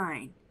first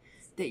sign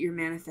that your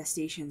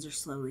manifestations are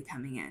slowly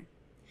coming in.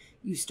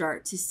 You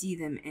start to see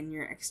them in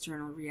your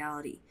external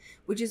reality,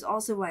 which is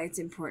also why it's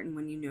important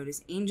when you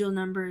notice angel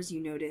numbers,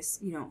 you notice,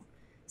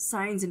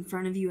 signs in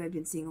front of you. I've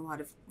been seeing a lot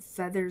of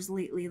feathers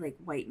lately, like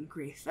white and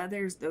gray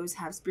feathers. Those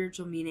have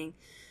spiritual meaning.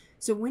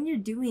 So when you're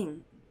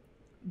doing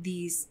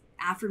these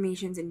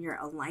affirmations and you're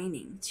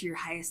aligning to your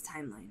highest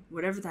timeline,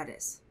 whatever that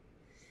is,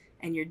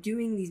 and you're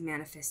doing these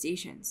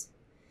manifestations,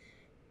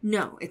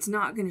 no, it's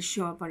not going to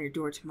show up on your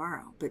door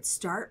tomorrow, but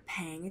start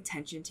paying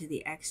attention to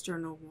the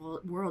external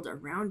world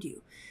around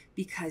you,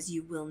 because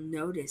you will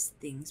notice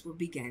things will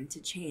begin to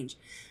change.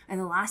 And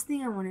the last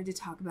thing I wanted to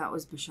talk about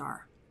was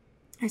Bashar.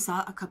 I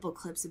saw a couple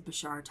clips of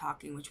Bashar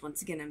talking, which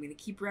once again, I'm going to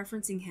keep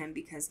referencing him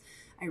because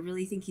I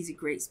really think he's a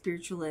great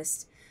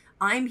spiritualist.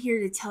 I'm here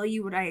to tell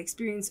you what I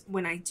experience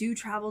when I do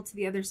travel to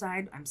the other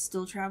side. I'm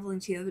still traveling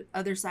to the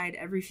other side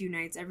every few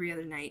nights, every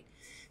other night.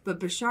 But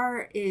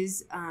Bashar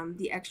is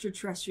the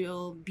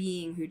extraterrestrial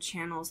being who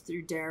channels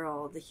through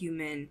Daryl, the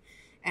human,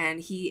 and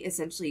he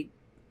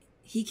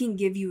can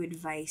give you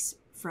advice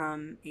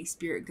from a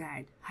spirit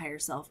guide, higher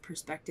self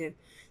perspective.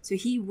 So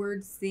he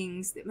words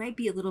things that might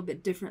be a little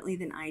bit differently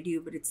than I do,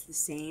 but it's the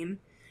same.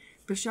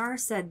 Bashar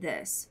said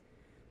this: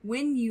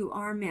 when you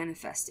are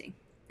manifesting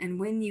and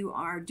when you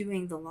are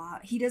doing the law,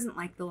 he doesn't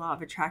like the law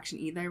of attraction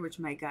either, which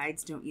my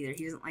guides don't either.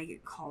 He doesn't like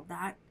it called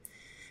that.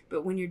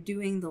 But when you're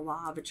doing the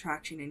law of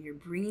attraction and you're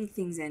bringing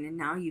things in and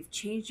now you've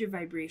changed your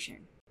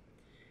vibration,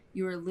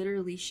 you are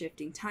literally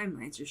shifting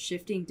timelines or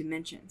shifting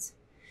dimensions.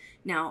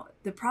 Now,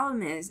 the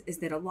problem is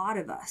that a lot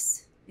of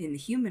us in the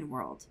human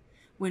world,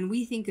 when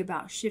we think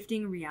about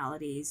shifting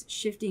realities,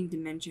 shifting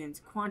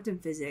dimensions, quantum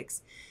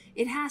physics,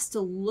 it has to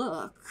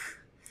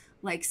look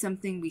like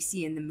something we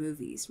see in the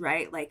movies,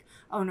 right? Like,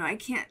 oh no, I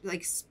can't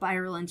like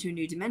spiral into a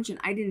new dimension.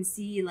 I didn't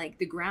see like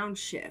the ground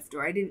shift,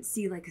 or I didn't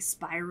see like a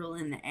spiral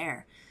in the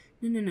air.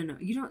 No.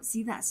 You don't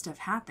see that stuff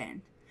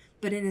happen.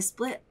 But in a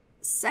split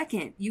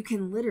second, you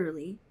can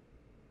literally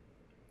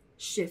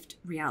shift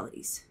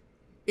realities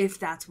if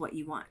that's what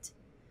you want.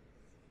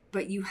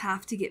 But you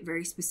have to get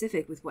very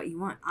specific with what you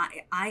want.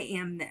 I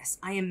am this.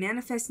 I am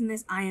manifesting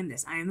this. I am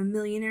this. I am a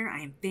millionaire. I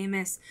am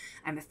famous.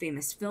 I'm a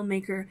famous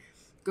filmmaker.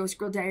 Ghost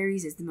Girl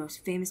Diaries is the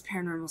most famous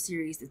paranormal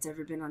series that's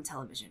ever been on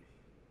television.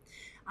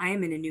 I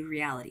am in a new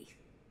reality.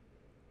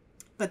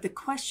 But the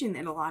question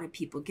that a lot of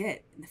people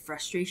get, and the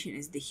frustration,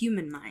 is the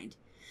human mind.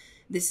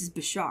 This is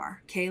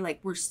Bashar, okay? Like,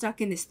 we're stuck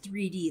in this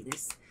 3D,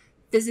 this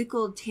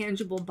physical,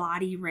 tangible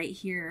body right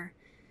here.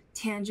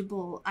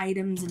 Tangible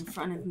items in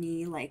front of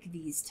me, like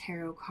these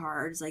tarot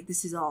cards. Like,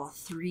 this is all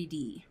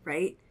 3D,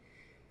 right?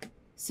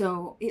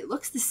 So it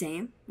looks the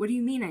same. What do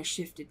you mean I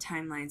shifted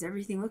timelines?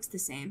 Everything looks the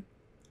same.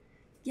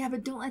 Yeah,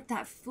 but don't let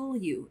that fool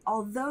you.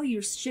 Although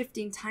you're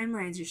shifting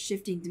timelines, you're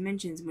shifting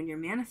dimensions when you're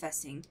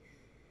manifesting,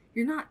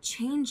 you're not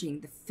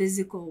changing the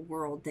physical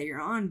world that you're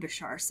on,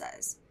 Bashar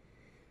says.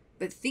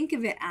 But think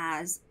of it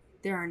as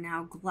there are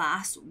now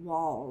glass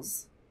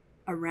walls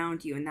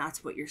around you, and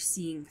that's what you're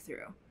seeing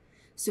through.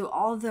 So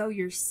although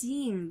you're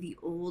seeing the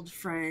old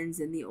friends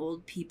and the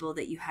old people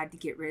that you had to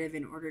get rid of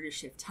in order to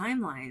shift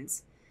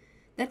timelines,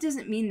 that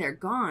doesn't mean they're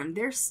gone.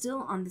 They're still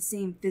on the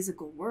same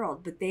physical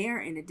world, but they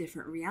are in a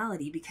different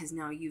reality because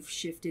now you've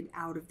shifted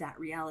out of that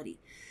reality.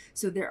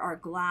 So there are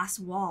glass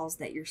walls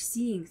that you're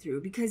seeing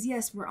through because,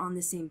 yes, we're on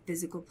the same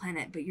physical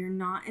planet, but you're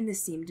not in the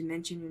same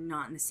dimension. You're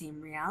not in the same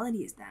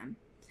reality as them.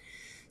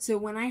 So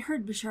when I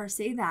heard Bashar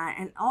say that,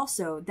 and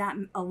also that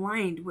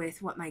aligned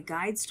with what my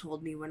guides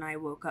told me when I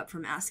woke up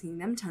from asking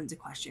them tons of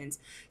questions,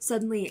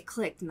 suddenly it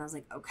clicked and I was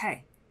like,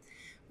 okay.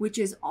 Which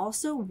is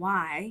also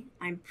why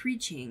I'm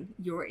preaching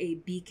you're a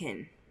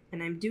beacon.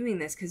 And I'm doing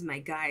this because my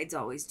guides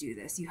always do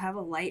this. You have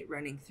a light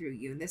running through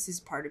you, and this is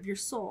part of your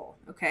soul,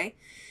 okay?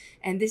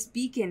 And this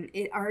beacon,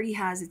 it already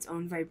has its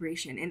own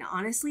vibration. And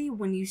honestly,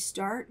 when you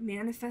start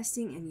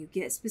manifesting and you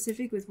get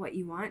specific with what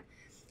you want,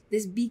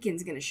 this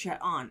beacon's going to shut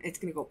on. It's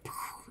going to go,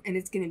 and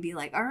it's going to be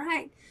like, all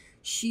right,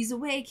 she's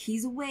awake,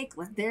 he's awake,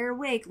 they're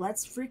awake,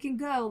 let's freaking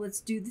go,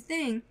 let's do the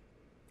thing.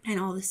 And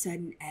all of a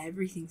sudden,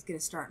 everything's going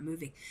to start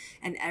moving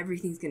and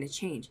everything's going to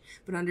change.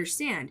 But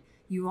understand,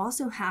 you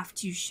also have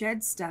to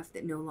shed stuff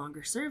that no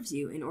longer serves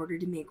you in order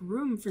to make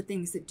room for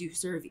things that do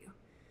serve you.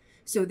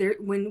 So there,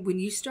 when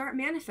you start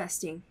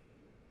manifesting,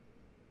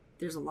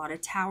 there's a lot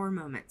of tower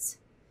moments,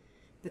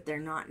 but they're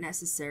not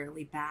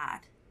necessarily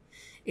bad.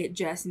 It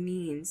just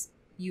means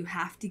you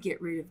have to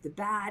get rid of the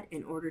bad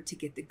in order to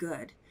get the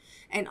good.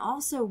 And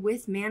also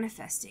with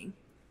manifesting,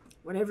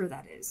 whatever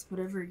that is,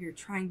 whatever you're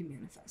trying to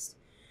manifest,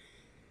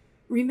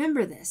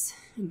 remember this,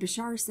 and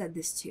Bashar said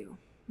this too.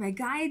 My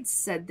guides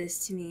said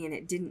this to me and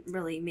it didn't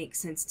really make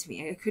sense to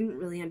me. I couldn't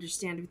really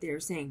understand what they were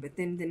saying. But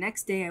then the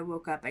next day I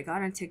woke up, I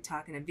got on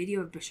TikTok and a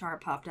video of Bashar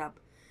popped up,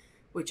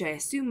 which I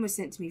assume was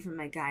sent to me from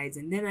my guides.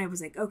 And then I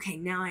was like, okay,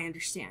 now I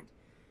understand.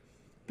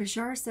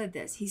 Bashar said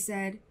this. He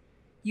said,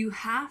 you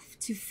have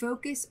to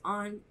focus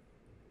on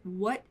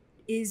what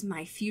is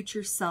my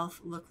future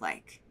self look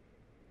like.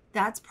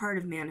 That's part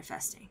of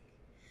manifesting.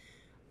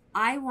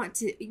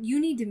 You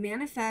need to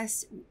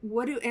manifest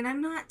and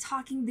I'm not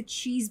talking the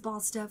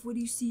cheeseball stuff. What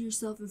do you see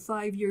yourself in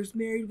 5 years,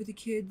 married with a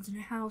kid in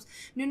a house?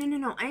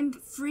 No. I'm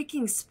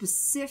freaking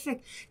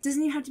specific. It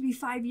doesn't even have to be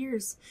 5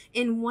 years.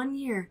 In 1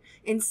 year,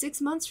 in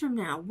 6 months from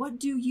now, what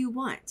do you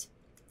want?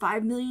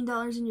 $5 million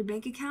in your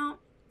bank account?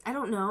 I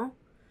don't know.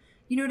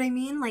 You know what I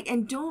mean? Like,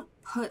 and don't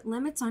put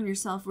limits on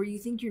yourself where you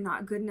think you're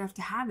not good enough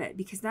to have it,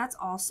 because that's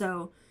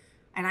also,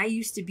 and I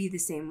used to be the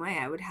same way.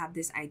 I would have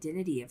this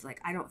identity of like,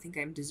 I don't think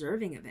I'm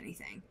deserving of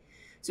anything.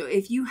 So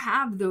if you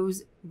have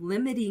those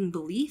limiting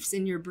beliefs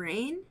in your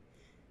brain,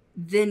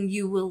 then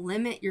you will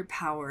limit your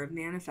power of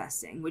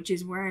manifesting, which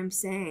is where I'm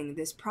saying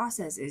this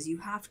process is you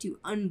have to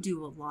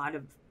undo a lot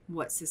of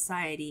what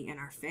society and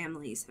our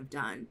families have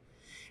done.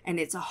 And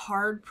it's a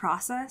hard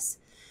process,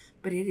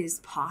 but it is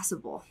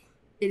possible.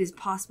 It is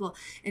possible.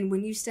 And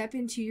when you step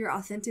into your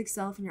authentic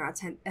self and your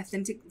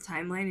authentic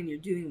timeline and you're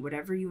doing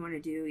whatever you want to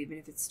do, even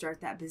if it's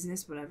start that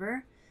business,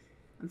 whatever,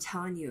 I'm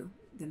telling you,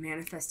 the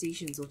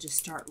manifestations will just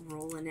start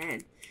rolling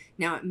in.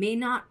 Now, it may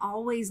not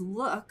always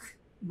look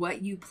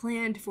what you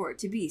planned for it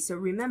to be. So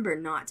remember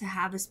not to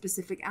have a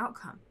specific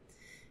outcome.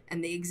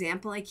 And the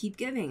example I keep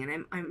giving,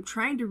 and I'm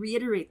trying to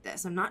reiterate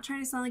this. I'm not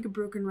trying to sound like a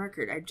broken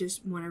record. I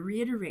just want to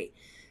reiterate.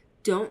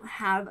 Don't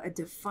have a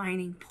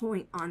defining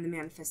point on the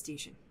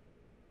manifestation.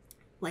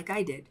 Like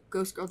I did,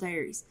 Ghost Girl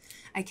Diaries.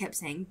 I kept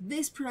saying,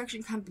 this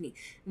production company,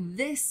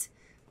 this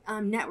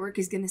network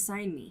is going to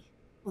sign me.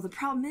 Well, the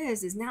problem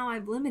is now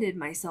I've limited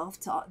myself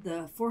to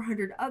the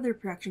 400 other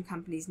production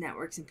companies,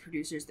 networks, and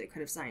producers that could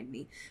have signed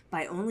me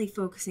by only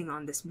focusing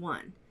on this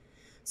one.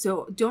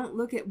 So don't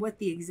look at what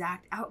the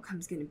exact outcome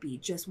is going to be.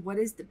 Just what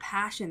is the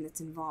passion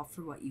that's involved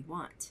for what you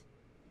want.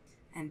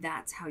 And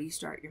that's how you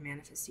start your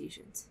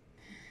manifestations.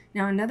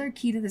 Now, another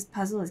key to this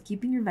puzzle is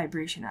keeping your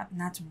vibration up, and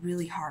that's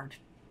really hard.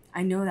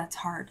 I know that's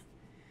hard.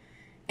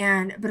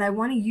 But I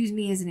want to use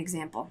me as an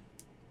example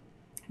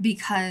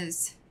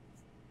because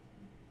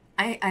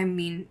I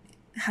mean,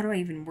 how do I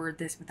even word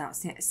this without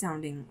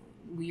sounding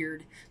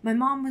weird? My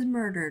mom was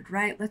murdered,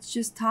 right? Let's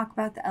just talk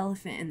about the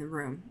elephant in the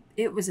room.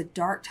 It was a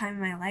dark time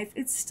in my life.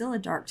 It's still a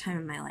dark time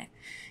in my life.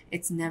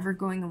 It's never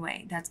going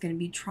away. That's going to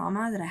be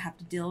trauma that I have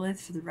to deal with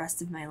for the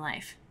rest of my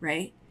life,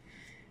 right?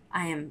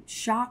 I am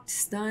shocked,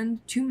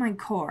 stunned to my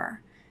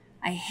core.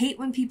 I hate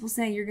when people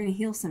say you're going to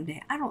heal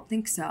someday. I don't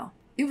think so.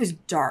 It was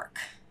dark.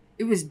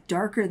 It was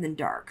darker than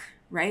dark,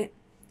 right?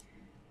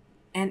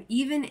 And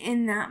even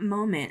in that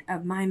moment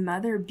of my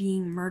mother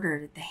being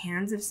murdered at the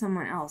hands of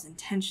someone else,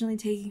 intentionally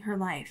taking her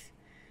life,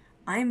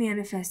 I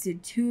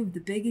manifested two of the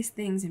biggest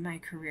things in my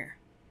career.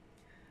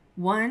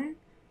 One,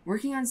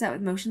 working on set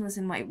with Motionless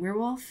in White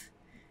Werewolf.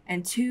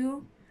 And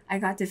two, I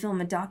got to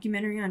film a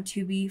documentary on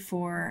Tubi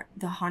for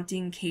the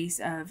haunting case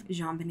of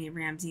JonBenet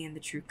Ramsey and the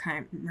true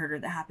crime murder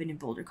that happened in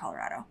Boulder,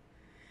 Colorado.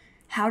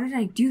 How did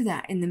I do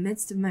that in the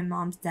midst of my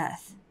mom's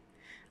death?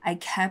 I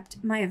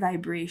kept my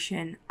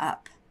vibration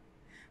up.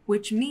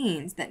 Which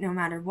means that no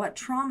matter what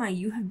trauma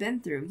you have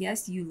been through,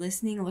 yes, you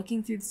listening,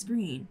 looking through the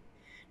screen,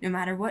 no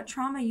matter what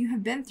trauma you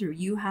have been through,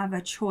 you have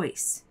a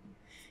choice.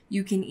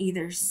 You can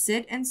either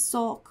sit and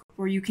sulk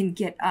or you can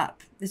get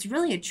up. It's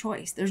really a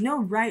choice. There's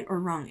no right or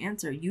wrong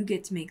answer. You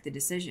get to make the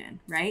decision,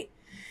 right?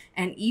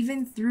 And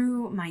even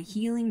through my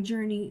healing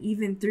journey,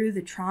 even through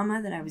the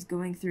trauma that I was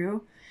going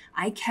through,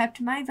 I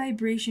kept my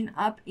vibration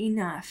up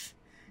enough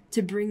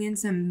to bring in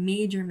some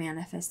major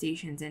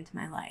manifestations into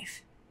my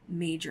life.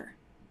 Major,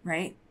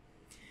 right?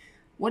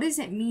 What does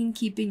it mean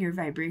keeping your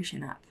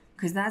vibration up?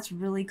 Because that's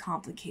really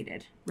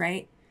complicated,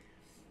 right?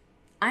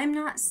 I'm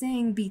not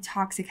saying be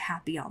toxic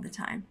happy all the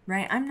time,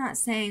 right? I'm not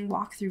saying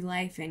walk through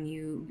life and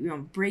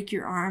you break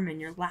your arm and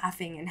you're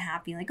laughing and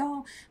happy like,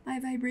 oh, my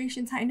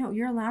vibration's high. No,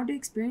 you're allowed to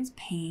experience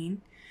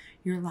pain.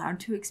 You're allowed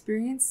to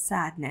experience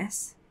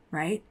sadness,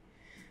 right?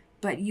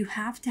 But you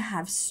have to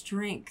have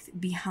strength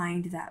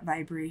behind that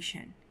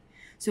vibration.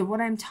 So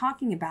what I'm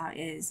talking about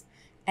is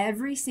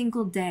every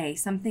single day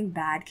something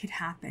bad could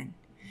happen.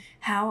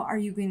 How are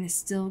you going to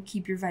still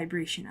keep your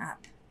vibration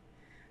up?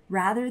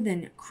 Rather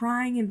than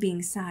crying and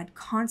being sad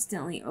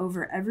constantly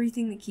over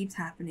everything that keeps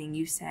happening,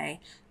 you say,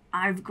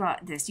 I've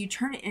got this. You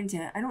turn it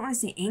into, I don't want to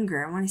say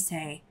anger, I want to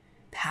say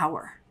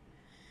power.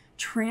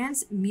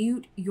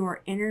 Transmute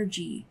your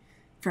energy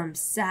from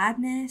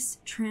sadness,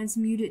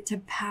 transmute it to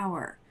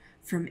power.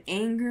 From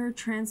anger,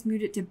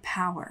 transmute it to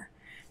power.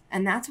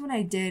 And that's what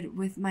I did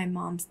with my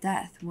mom's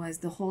death. Was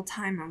the whole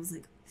time I was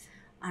like,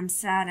 I'm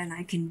sad and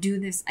I can do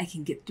this. I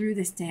can get through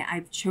this day.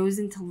 I've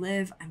chosen to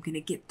live. I'm going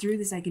to get through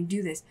this. I can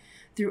do this.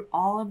 Through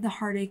all of the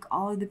heartache,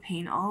 all of the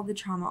pain, all of the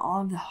trauma,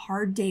 all of the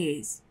hard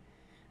days,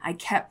 I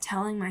kept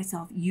telling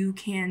myself, you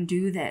can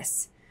do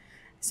this.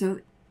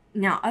 So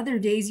now other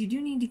days, you do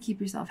need to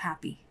keep yourself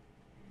happy.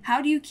 How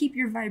do you keep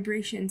your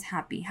vibrations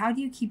happy? How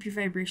do you keep your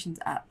vibrations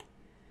up?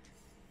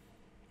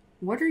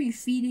 What are you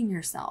feeding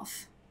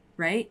yourself,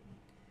 right?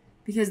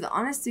 Because the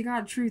honest to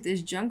God truth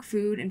is junk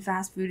food and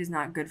fast food is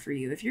not good for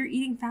you. If you're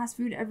eating fast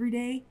food every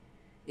day,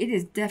 it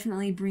is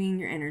definitely bringing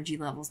your energy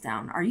levels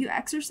down. Are you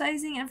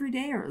exercising every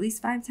day or at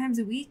least 5 times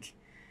a week?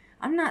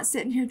 I'm not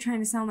sitting here trying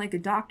to sound like a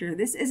doctor.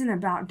 This isn't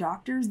about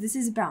doctors. This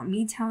is about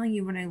me telling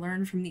you what I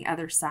learned from the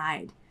other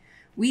side.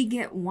 We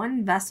get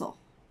one vessel.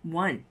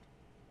 One.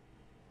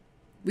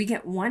 We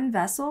get one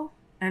vessel,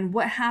 and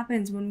what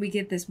happens when we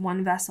get this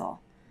one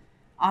vessel?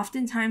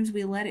 Oftentimes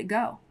we let it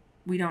go.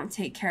 We don't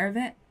take care of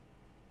it.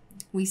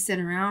 We sit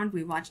around,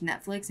 we watch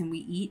Netflix, and we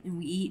eat and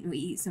we eat and we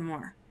eat some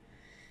more.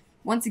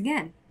 Once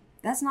again,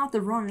 that's not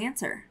the wrong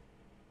answer.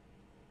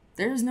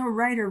 There's no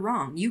right or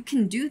wrong. You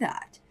can do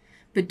that.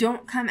 But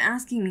don't come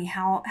asking me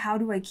how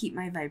do I keep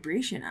my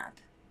vibration up?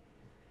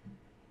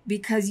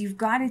 Because you've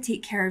got to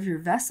take care of your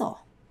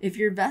vessel. If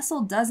your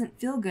vessel doesn't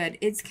feel good,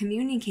 it's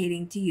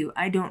communicating to you,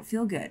 I don't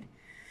feel good.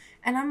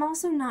 And I'm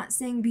also not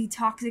saying be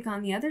toxic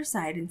on the other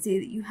side and say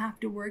that you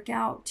have to work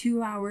out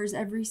 2 hours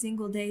every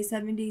single day,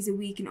 7 days a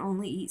week, and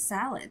only eat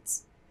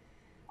salads.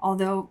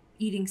 Although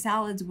eating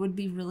salads would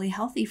be really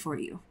healthy for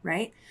you,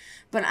 right?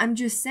 But I'm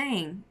just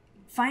saying,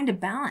 find a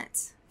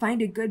balance.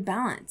 Find a good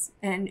balance.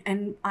 And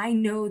I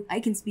know I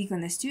can speak on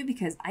this too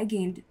because I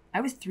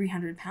was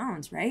 300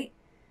 pounds, right?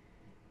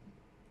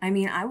 I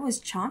mean, I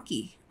was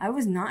chonky. I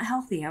was not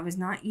healthy. I was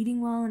not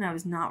eating well and I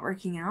was not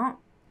working out.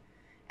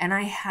 And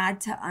I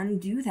had to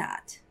undo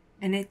that.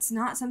 And it's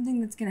not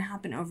something that's going to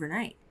happen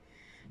overnight.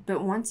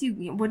 But once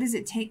what does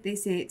it take? They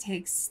say it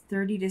takes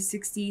 30 to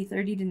 60,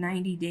 30 to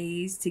 90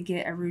 days to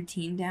get a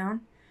routine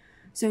down.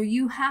 So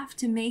you have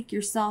to make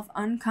yourself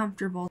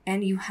uncomfortable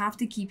and you have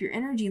to keep your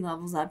energy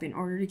levels up in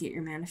order to get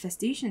your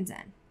manifestations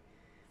in.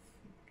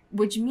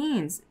 Which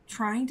means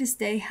trying to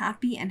stay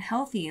happy and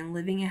healthy and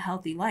living a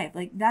healthy life.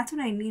 Like that's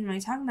what I mean when I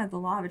talk about the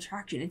law of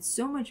attraction. It's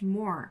so much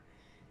more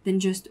than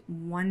just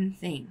one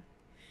thing.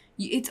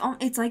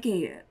 It's like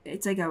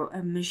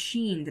a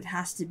machine that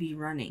has to be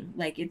running.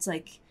 Like it's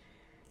like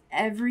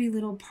every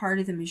little part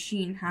of the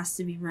machine has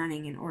to be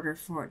running in order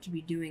for it to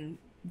be doing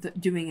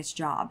its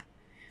job.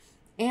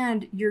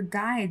 And your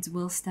guides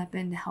will step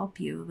in to help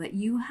you, but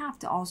you have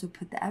to also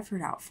put the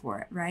effort out for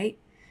it, right?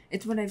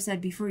 It's what I've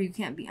said before. You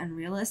can't be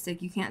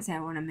unrealistic. You can't say,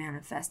 I want to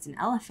manifest an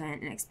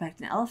elephant and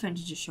expect an elephant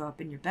to just show up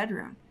in your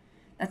bedroom.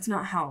 That's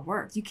not how it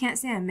works. You can't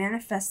say, I'm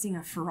manifesting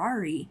a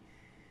Ferrari,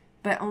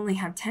 but only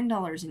have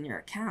 $10 in your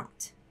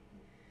account.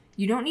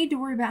 You don't need to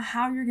worry about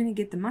how you're going to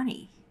get the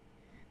money,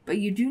 but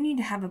you do need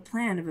to have a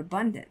plan of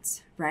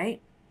abundance,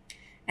 right?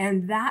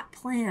 And that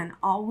plan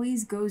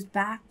always goes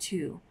back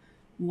to,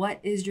 what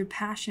is your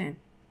passion?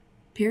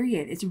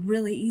 Period. It's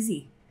really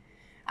easy.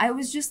 I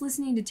was just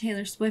listening to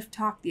Taylor Swift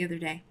talk the other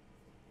day.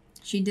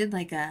 She did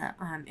like a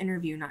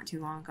interview not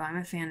too long ago. I'm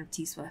a fan of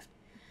T Swift.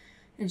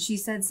 And she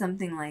said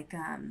something like,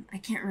 I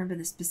can't remember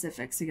the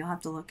specifics, so you'll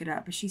have to look it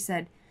up. But she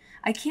said,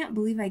 I can't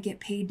believe I get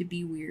paid to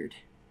be weird.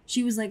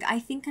 She was like, I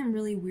think I'm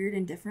really weird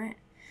and different.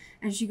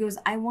 And she goes,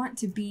 I want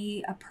to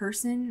be a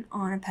person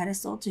on a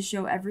pedestal to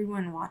show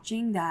everyone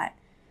watching that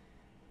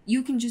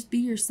you can just be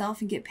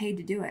yourself and get paid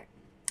to do it.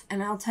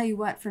 And I'll tell you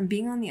what, from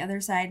being on the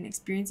other side and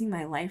experiencing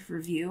my life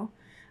review,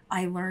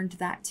 I learned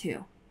that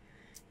too.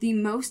 The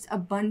most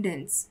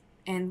abundance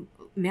and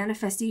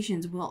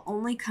manifestations will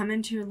only come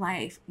into your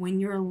life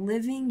when you're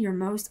living your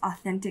most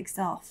authentic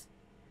self.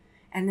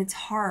 And it's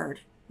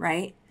hard,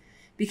 right?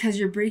 Because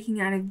you're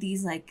breaking out of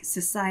these like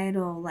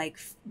societal, like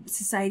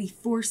society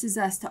forces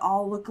us to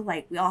all look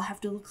alike. We all have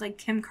to look like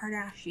Kim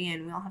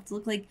Kardashian. We all have to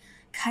look like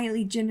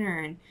Kylie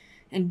Jenner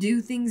and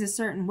do things a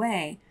certain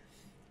way.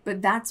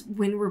 But that's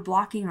when we're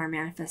blocking our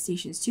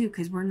manifestations too,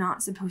 because we're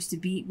not supposed to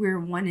be, we're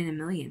 1 in a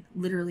million,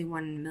 literally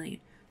 1 in a million.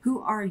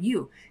 Who are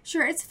you?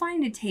 Sure, it's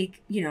fine to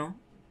take,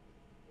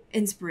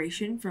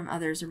 inspiration from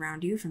others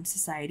around you, from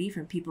society,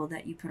 from people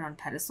that you put on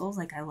pedestals.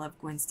 Like I love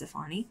Gwen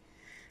Stefani,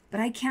 but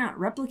I cannot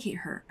replicate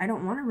her. I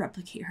don't want to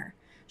replicate her.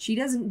 She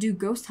doesn't do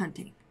ghost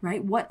hunting,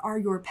 right? What are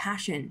your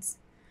passions?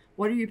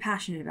 What are you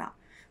passionate about?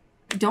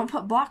 Don't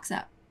put blocks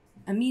up.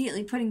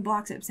 Immediately putting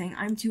blocks up saying,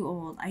 I'm too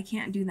old, I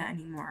can't do that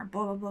anymore,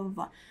 blah, blah, blah, blah,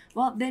 blah.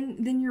 Well,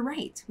 then you're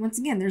right. Once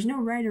again, there's no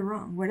right or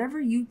wrong.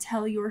 Whatever you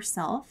tell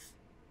yourself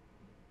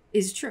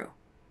is true.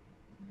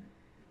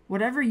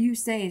 Whatever you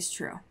say is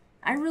true.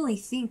 I really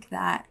think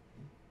that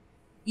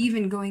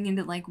even going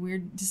into like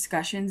weird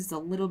discussions, it's a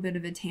little bit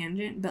of a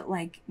tangent, but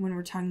like when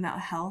we're talking about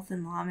health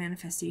and law of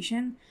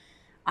manifestation,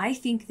 I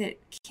think that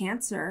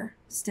cancer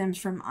stems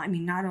from,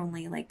 not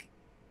only like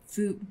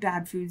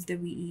bad foods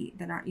that we eat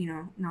that aren't,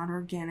 not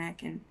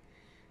organic, and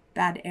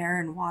bad air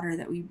and water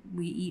that we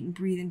eat and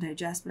breathe and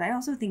digest, but I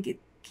also think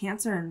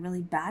cancer and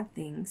really bad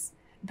things,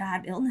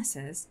 bad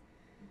illnesses,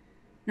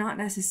 not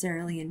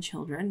necessarily in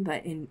children,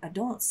 but in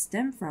adults,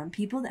 stem from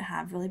people that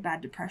have really bad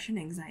depression,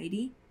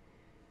 anxiety,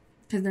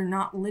 because they're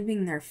not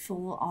living their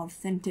full,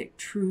 authentic,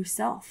 true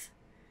self.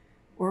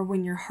 Or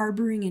when you're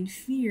harboring in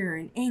fear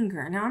and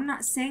anger. Now, I'm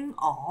not saying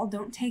all,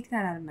 don't take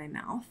that out of my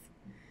mouth,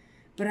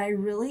 but I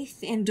really,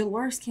 and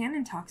Dolores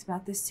Cannon talks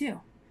about this too.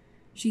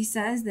 She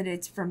says that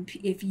it's from,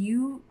 if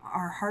you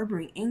are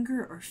harboring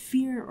anger or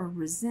fear or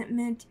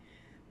resentment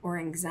or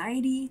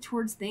anxiety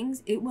towards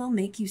things, it will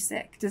make you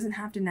sick. It doesn't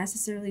have to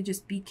necessarily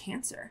just be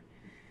cancer.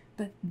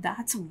 But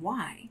that's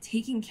why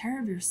taking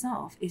care of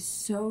yourself is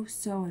so,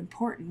 so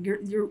important.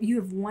 You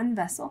have one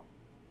vessel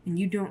and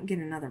you don't get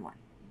another one.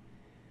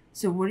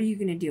 So what are you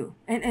going to do?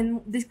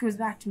 And this goes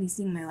back to me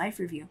seeing my life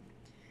review.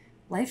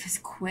 Life is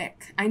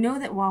quick. I know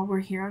that while we're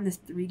here on this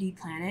 3D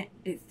planet,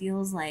 it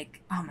feels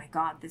like, oh my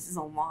God, this is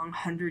a long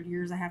 100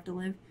 years I have to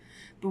live.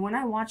 But when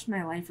I watched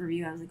my life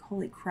review, I was like,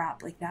 holy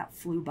crap, like that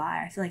flew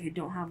by. I feel like I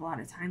don't have a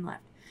lot of time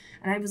left.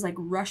 And I was like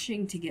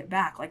rushing to get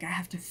back. Like I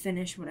have to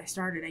finish what I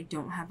started. I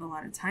don't have a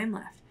lot of time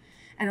left.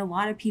 And a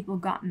lot of people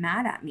got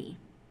mad at me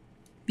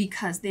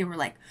because they were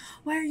like,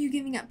 why are you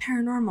giving up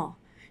paranormal?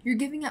 You're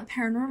giving up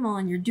paranormal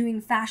and you're doing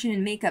fashion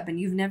and makeup and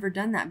you've never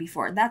done that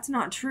before. That's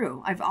not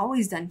true. I've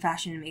always done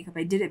fashion and makeup.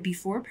 I did it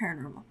before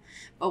paranormal.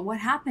 But what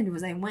happened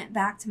was I went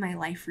back to my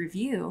life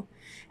review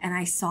and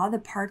I saw the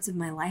parts of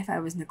my life I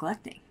was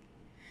neglecting.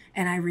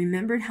 And I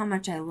remembered how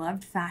much I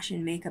loved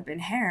fashion, makeup,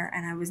 and hair,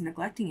 and I was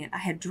neglecting it. I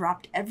had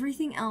dropped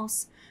everything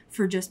else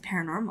for just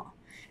paranormal.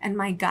 And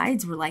my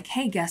guides were like,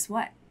 hey, guess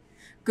what?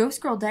 Ghost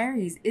Girl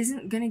Diaries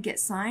isn't going to get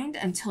signed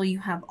until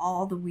you have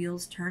all the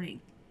wheels turning.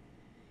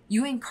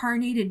 You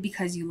incarnated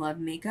because you love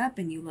makeup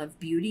and you love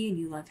beauty and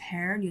you love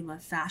hair and you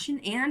love fashion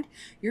and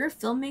you're a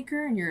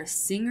filmmaker and you're a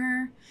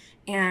singer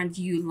and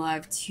you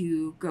love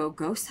to go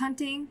ghost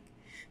hunting.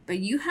 But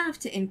you have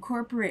to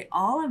incorporate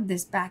all of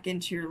this back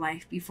into your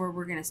life before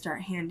we're going to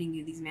start handing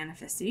you these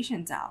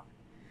manifestations out.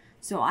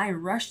 So I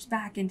rushed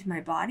back into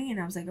my body and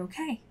I was like,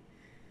 okay.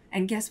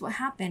 And guess what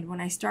happened?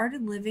 When I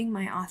started living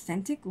my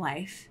authentic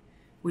life,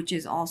 which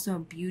is also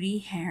beauty,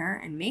 hair,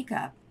 and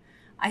makeup,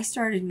 I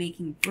started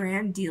making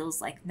brand deals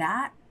like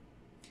that.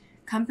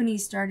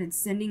 Companies started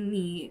sending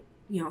me,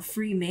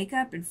 free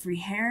makeup and free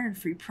hair and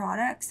free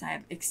products. I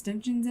have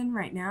extensions in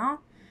right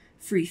now.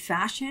 Free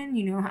fashion.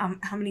 You know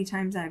how many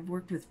times I've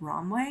worked with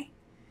Romwe.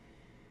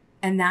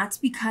 And that's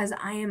because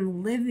I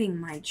am living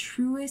my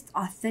truest,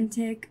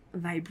 authentic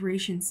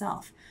vibration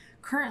self.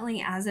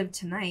 Currently, as of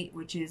tonight,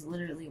 which is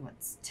literally,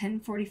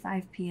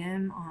 10:45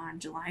 p.m. on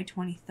July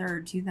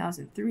 23rd,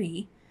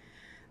 2003,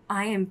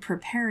 I am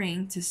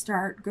preparing to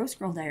start Ghost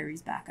Girl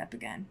Diaries back up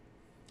again.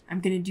 I'm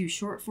going to do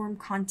short form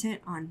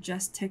content on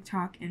just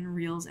TikTok and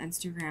Reels,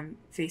 Instagram,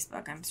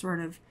 Facebook. I'm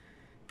sort of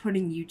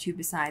putting YouTube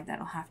aside.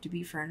 That'll have to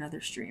be for another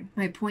stream.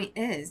 My point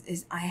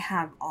is I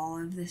have all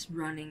of this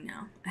running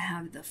now. I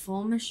have the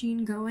full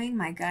machine going.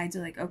 My guides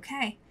are like,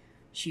 okay,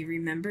 she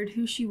remembered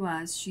who she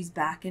was. She's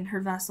back in her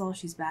vessel.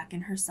 She's back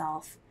in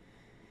herself.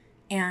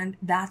 And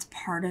that's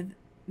part of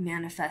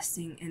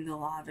manifesting in the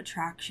law of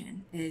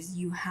attraction, is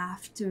you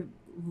have to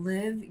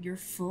live your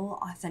full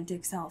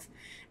authentic self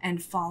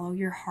and follow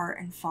your heart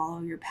and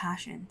follow your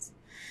passions.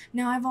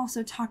 Now, I've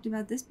also talked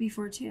about this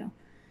before too.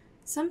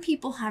 Some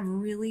people have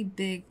really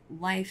big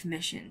life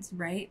missions,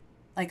 right?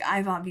 Like,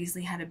 I've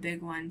obviously had a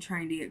big one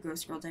trying to get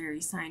Ghost Girl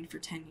Diaries signed for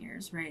 10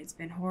 years, right? It's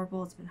been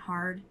horrible. It's been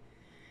hard.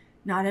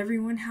 Not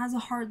everyone has a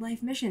hard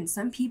life mission.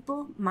 Some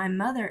people, my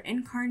mother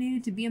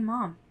incarnated to be a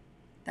mom.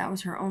 That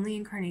was her only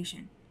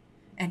incarnation.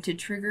 And to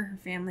trigger her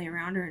family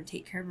around her and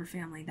take care of her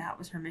family, that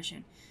was her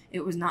mission.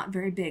 It was not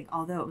very big,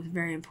 although it was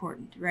very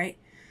important, right?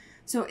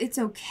 So it's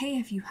okay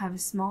if you have a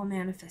small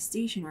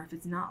manifestation, or if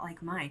it's not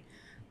like mine.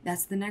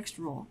 That's the next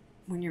rule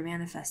when you're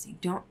manifesting.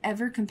 Don't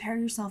ever compare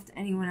yourself to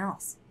anyone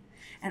else.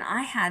 And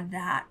I had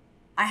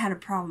a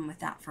problem with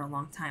that for a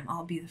long time.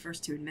 I'll be the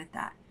first to admit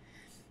that.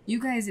 You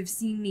guys have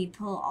seen me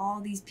pull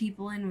all these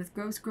people in with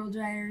Ghost Girl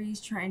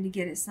Diaries, trying to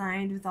get it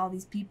signed with all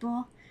these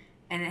people,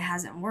 and it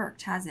hasn't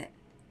worked, has it?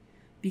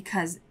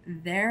 Because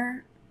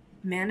their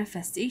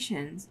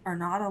manifestations are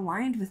not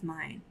aligned with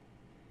mine.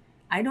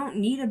 I don't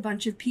need a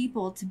bunch of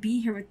people to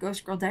be here with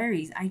Ghost Girl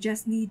Diaries. I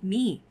just need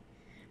me.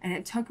 And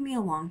it took me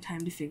a long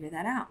time to figure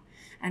that out.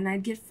 And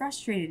I'd get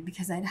frustrated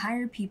because I'd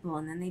hire people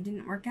and then they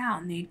didn't work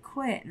out and they'd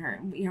quit,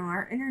 or,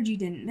 our energy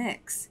didn't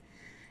mix.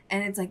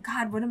 And it's like,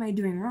 God, what am I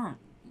doing wrong?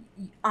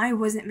 I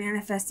wasn't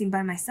manifesting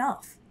by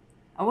myself.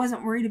 I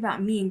wasn't worried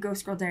about me and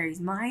Ghost Girl Diaries.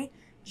 My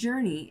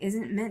journey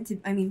isn't meant to,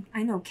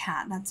 I know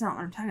Kat, that's not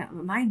what I'm talking about,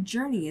 but my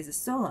journey is a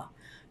solo.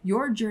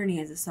 Your journey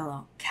is a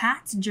solo.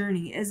 Kat's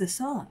journey is a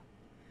solo.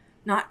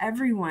 Not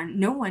everyone,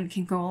 no one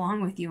can go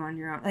along with you on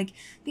your own. Like,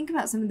 think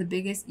about some of the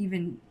biggest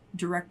even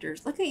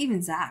directors. Look at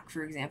even Zach,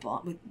 for example,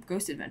 with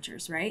Ghost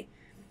Adventures, right?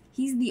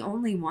 He's the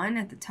only one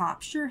at the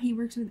top. Sure, he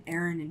works with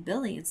Aaron and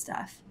Billy and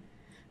stuff,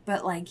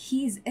 but like,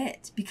 he's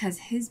it because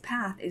his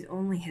path is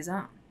only his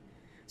own.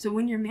 So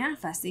when you're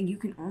manifesting, you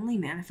can only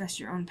manifest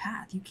your own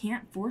path. You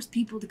can't force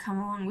people to come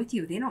along with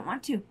you. They don't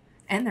want to,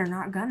 and they're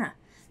not gonna,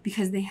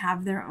 because they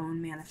have their own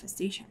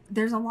manifestation.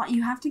 There's a lot.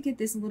 You have to get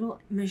this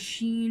little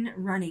machine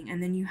running,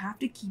 and then you have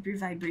to keep your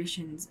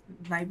vibrations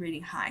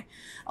vibrating high.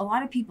 A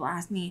lot of people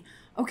ask me,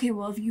 okay,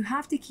 well, if you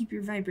have to keep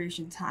your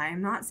vibrations high,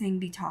 I'm not saying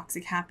be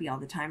toxic happy all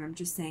the time. I'm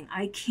just saying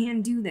I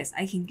can do this.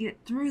 I can get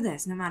through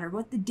this no matter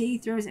what the day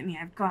throws at me.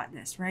 I've got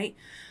this, right?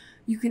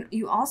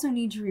 You also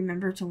need to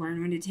remember to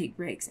learn when to take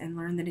breaks, and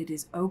learn that it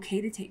is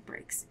okay to take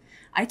breaks.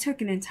 I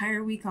took an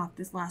entire week off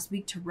this last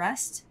week to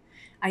rest.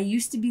 I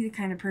used to be the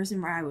kind of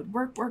person where I would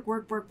work.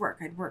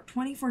 I'd work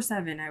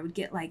 24/7. I would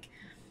get like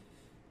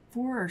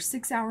 4 or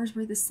 6 hours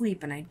worth of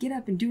sleep, and I'd get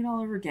up and do it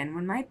all over again.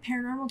 When my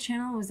paranormal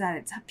channel was at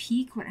its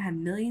peak, when it had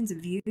millions of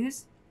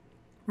views,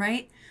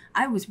 right?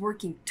 I was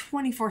working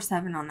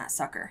 24/7 on that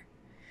sucker.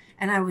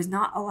 And I was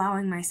not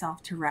allowing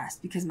myself to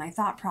rest, because my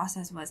thought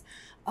process was,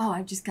 oh,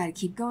 I've just got to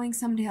keep going.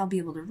 Someday I'll be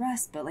able to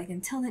rest. But like,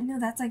 until then, no,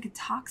 that's like a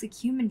toxic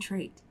human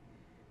trait.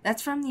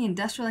 That's from the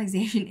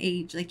industrialization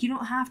age. Like, you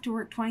don't have to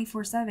work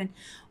 24/7.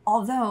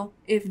 Although,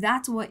 if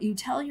that's what you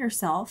tell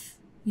yourself,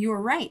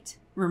 you're right.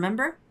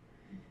 Remember?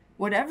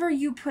 Whatever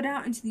you put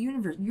out into the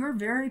universe, you're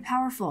very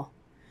powerful.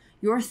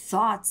 Your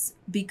thoughts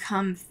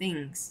become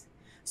things.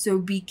 So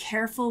be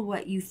careful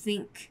what you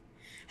think.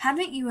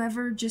 Haven't you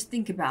ever just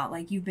think about,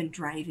 like, you've been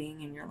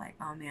driving and you're like,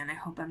 oh man, I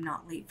hope I'm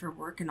not late for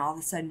work, and all of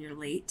a sudden you're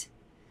late.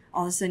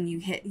 All of a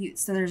sudden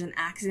so there's an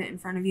accident in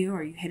front of you,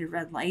 or you hit a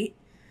red light.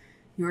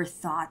 Your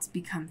thoughts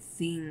become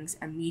things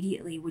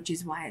immediately, which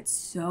is why it's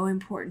so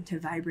important to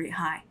vibrate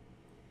high.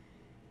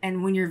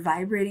 And when you're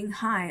vibrating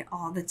high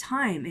all the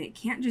time, and it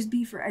can't just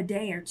be for a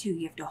day or two,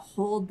 you have to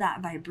hold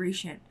that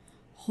vibration.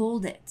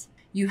 Hold it.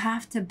 You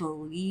have to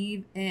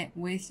believe it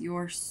with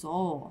your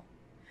soul,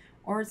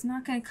 or it's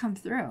not going to come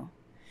through.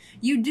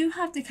 You do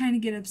have to kind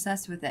of get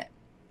obsessed with it.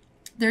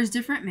 There's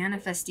different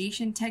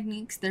manifestation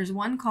techniques. There's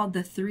one called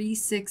the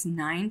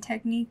 369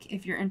 technique.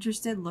 If you're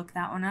interested, look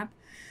that one up.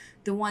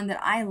 The one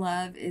that I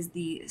love is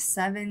the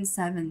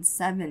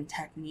 777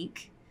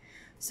 technique.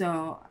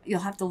 So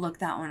you'll have to look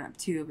that one up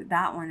too. But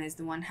that one is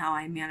the one how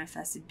I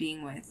manifested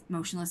being with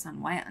Motionless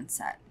on White on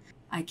set.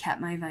 I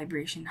kept my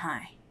vibration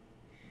high.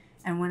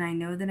 And when I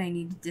know that I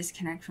need to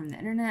disconnect from the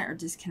internet or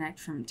disconnect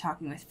from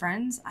talking with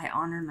friends, I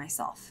honor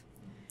myself.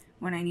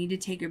 When I need to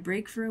take a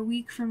break for a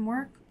week from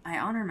work, I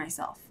honor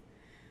myself.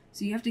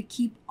 So you have to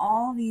keep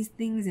all these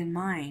things in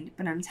mind,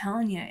 but I'm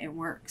telling you, it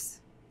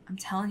works. I'm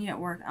telling you it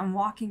worked. I'm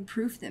walking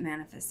proof that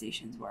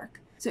manifestations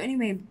work. So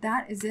anyway,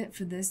 that is it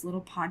for this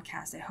little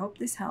podcast. I hope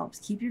this helps.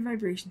 Keep your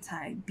vibrations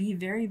high. Be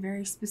very,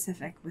 very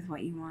specific with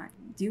what you want.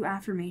 Do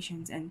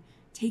affirmations and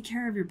take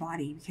care of your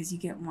body because you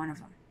get one of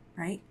them,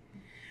 right?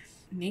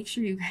 Make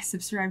sure you guys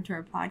subscribe to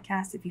our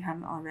podcast if you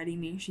haven't already.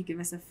 Make sure you give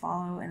us a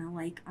follow and a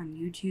like on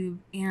YouTube.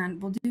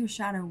 And we'll do a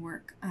shadow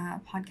work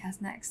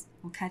podcast next.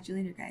 We'll catch you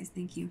later, guys.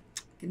 Thank you.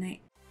 Good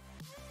night.